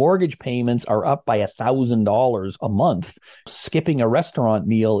mortgage payments are up by $1,000 a month, skipping a restaurant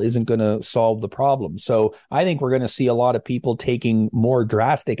meal isn't going to solve the problem. So I think we're going to see a lot of people taking more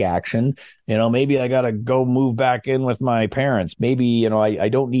drastic action. Maybe I got to go move back in with my parents. Maybe, I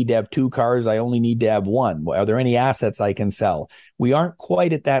don't need to have 2 cars. I only need to have 1. Are there any assets I can sell? We aren't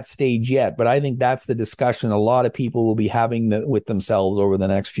quite at that stage yet, but I think that's the discussion a lot of people will be having with themselves over the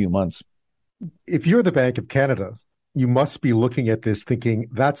next few months. If you're the Bank of Canada, you must be looking at this thinking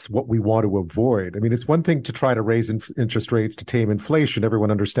that's what we want to avoid. I mean, it's one thing to try to raise interest rates to tame inflation.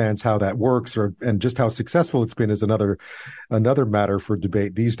 Everyone understands how that works, and just how successful it's been is another matter for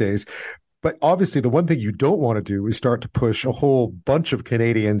debate these days. But obviously, the one thing you don't want to do is start to push a whole bunch of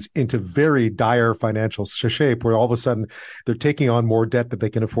Canadians into very dire financial shape, where all of a sudden they're taking on more debt that they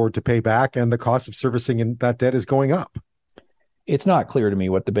can afford to pay back, and the cost of servicing that debt is going up. It's not clear to me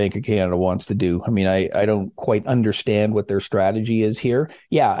what the Bank of Canada wants to do. I mean, I don't quite understand what their strategy is here.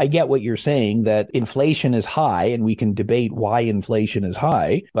 Yeah, I get what you're saying, that inflation is high, and we can debate why inflation is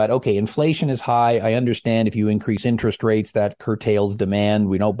high. But okay, inflation is high. I understand if you increase interest rates, that curtails demand.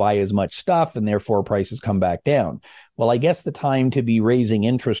 We don't buy as much stuff, and therefore prices come back down. Well, I guess the time to be raising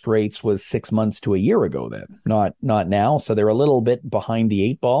interest rates was 6 months to a year ago then, not now. So they're a little bit behind the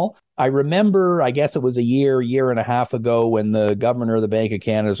 8 ball. I remember, I guess it was a year and a half ago, when the governor of the Bank of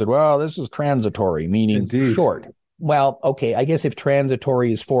Canada said, well, this is transitory, meaning Indeed. Short. Well, okay, I guess if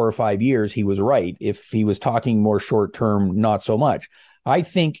transitory is 4 or 5 years, he was right. If he was talking more short term, not so much. I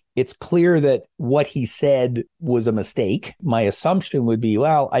think it's clear that what he said was a mistake. My assumption would be,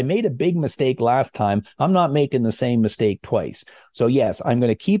 well, I made a big mistake last time. I'm not making the same mistake twice. So yes, I'm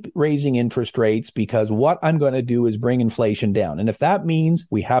going to keep raising interest rates, because what I'm going to do is bring inflation down. And if that means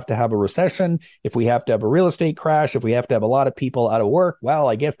we have to have a recession, if we have to have a real estate crash, if we have to have a lot of people out of work, well,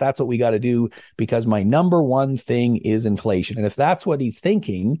 I guess that's what we got to do, because my number one thing is inflation. And if that's what he's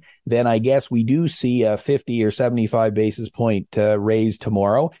thinking, then I guess we do see a 50 or 75 basis point raise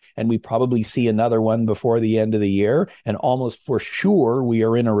tomorrow. And we probably see another one before the end of the year. And almost for sure, we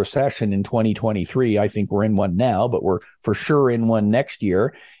are in a recession in 2023. I think we're in one now, but we're for sure in one next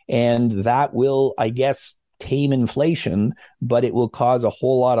year. And that will, I guess, tame inflation, but it will cause a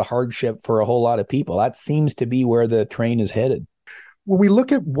whole lot of hardship for a whole lot of people. That seems to be where the train is headed. When we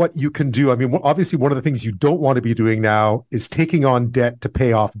look at what you can do, I mean, obviously one of the things you don't want to be doing now is taking on debt to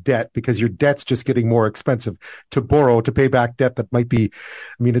pay off debt, because your debt's just getting more expensive to borrow, to pay back debt that might be,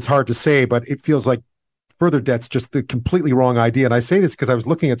 I mean, it's hard to say, but it feels like further debt's just the completely wrong idea. And I say this because I was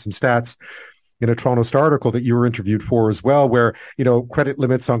looking at some stats in a Toronto Star article that you were interviewed for as well, where, credit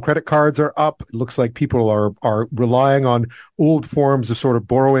limits on credit cards are up. It looks like people are relying on old forms of sort of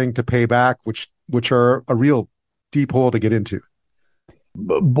borrowing to pay back, which are a real deep hole to get into.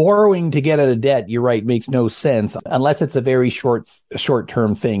 Borrowing to get out of debt, you're right, makes no sense unless it's a very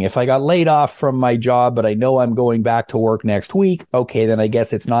short-term thing. If I got laid off from my job, but I know I'm going back to work next week, okay, then I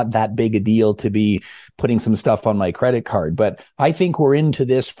guess it's not that big a deal to be putting some stuff on my credit card. But I think we're into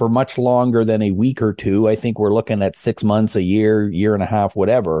this for much longer than a week or two. I think we're looking at 6 months, a year and a half,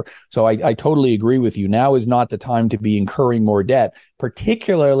 whatever. So I totally agree with you. Now is not the time to be incurring more debt,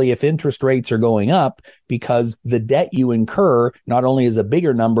 particularly if interest rates are going up, because the debt you incur not only is a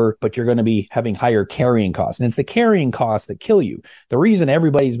bigger number, but you're going to be having higher carrying costs. And it's the carrying costs that kill you. The reason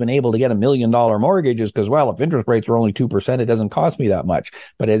everybody's been able to get $1 million mortgage is because, well, if interest rates are only 2%, it doesn't cost me that much.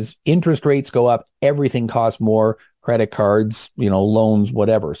 But as interest rates go up, everything costs more, credit cards, loans,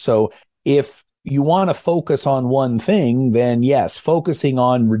 whatever. So if you want to focus on one thing, then yes, focusing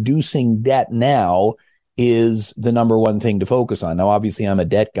on reducing debt now is the number one thing to focus on. Now, obviously, I'm a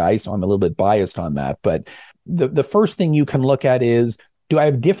debt guy, so I'm a little bit biased on that. But the first thing you can look at is, do I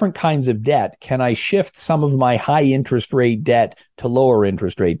have different kinds of debt? Can I shift some of my high interest rate debt to lower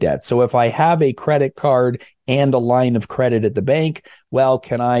interest rate debt? So if I have a credit card and a line of credit at the bank. Well,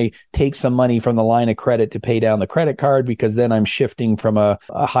 can I take some money from the line of credit to pay down the credit card, because then I'm shifting from a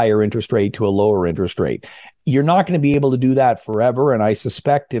higher interest rate to a lower interest rate? You're not going to be able to do that forever. And I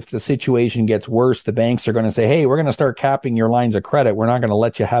suspect if the situation gets worse, the banks are going to say, hey, we're going to start capping your lines of credit. We're not going to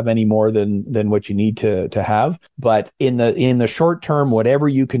let you have any more than what you need to have. But in the short term, whatever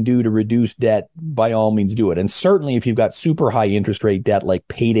you can do to reduce debt, by all means do it. And certainly if you've got super high interest rate debt, like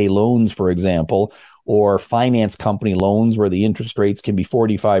payday loans, for example, or finance company loans where the interest rates can be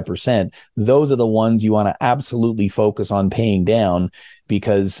 45%, those are the ones you want to absolutely focus on paying down,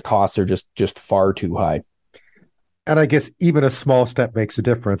 because costs are just far too high. And I guess even a small step makes a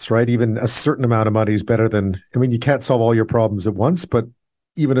difference, right? Even a certain amount of money is better than, I mean, you can't solve all your problems at once, but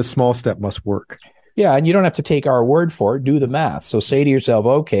even a small step must work. Yeah, and you don't have to take our word for it. Do the math. So say to yourself,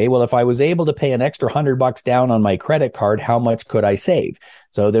 okay, well, if I was able to pay an extra $100 down on my credit card, how much could I save?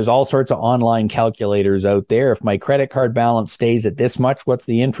 So there's all sorts of online calculators out there. If my credit card balance stays at this much, what's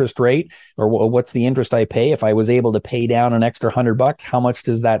the interest rate, or what's the interest I pay? If I was able to pay down an extra $100, how much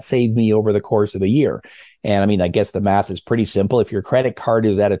does that save me over the course of a year? And I mean, I guess the math is pretty simple. If your credit card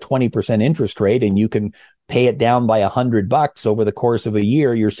is at a 20% interest rate and you can pay it down by $100 over the course of a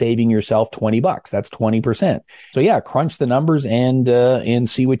year, you're saving yourself $20. That's 20%. So yeah, crunch the numbers and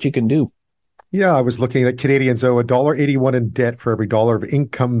see what you can do. Yeah, I was looking at Canadians owe $1.81 in debt for every dollar of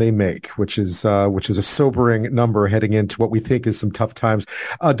income they make, which is a sobering number heading into what we think is some tough times.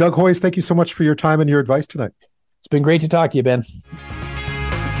 Doug Hoyes, thank you so much for your time and your advice tonight. It's been great to talk to you, Ben.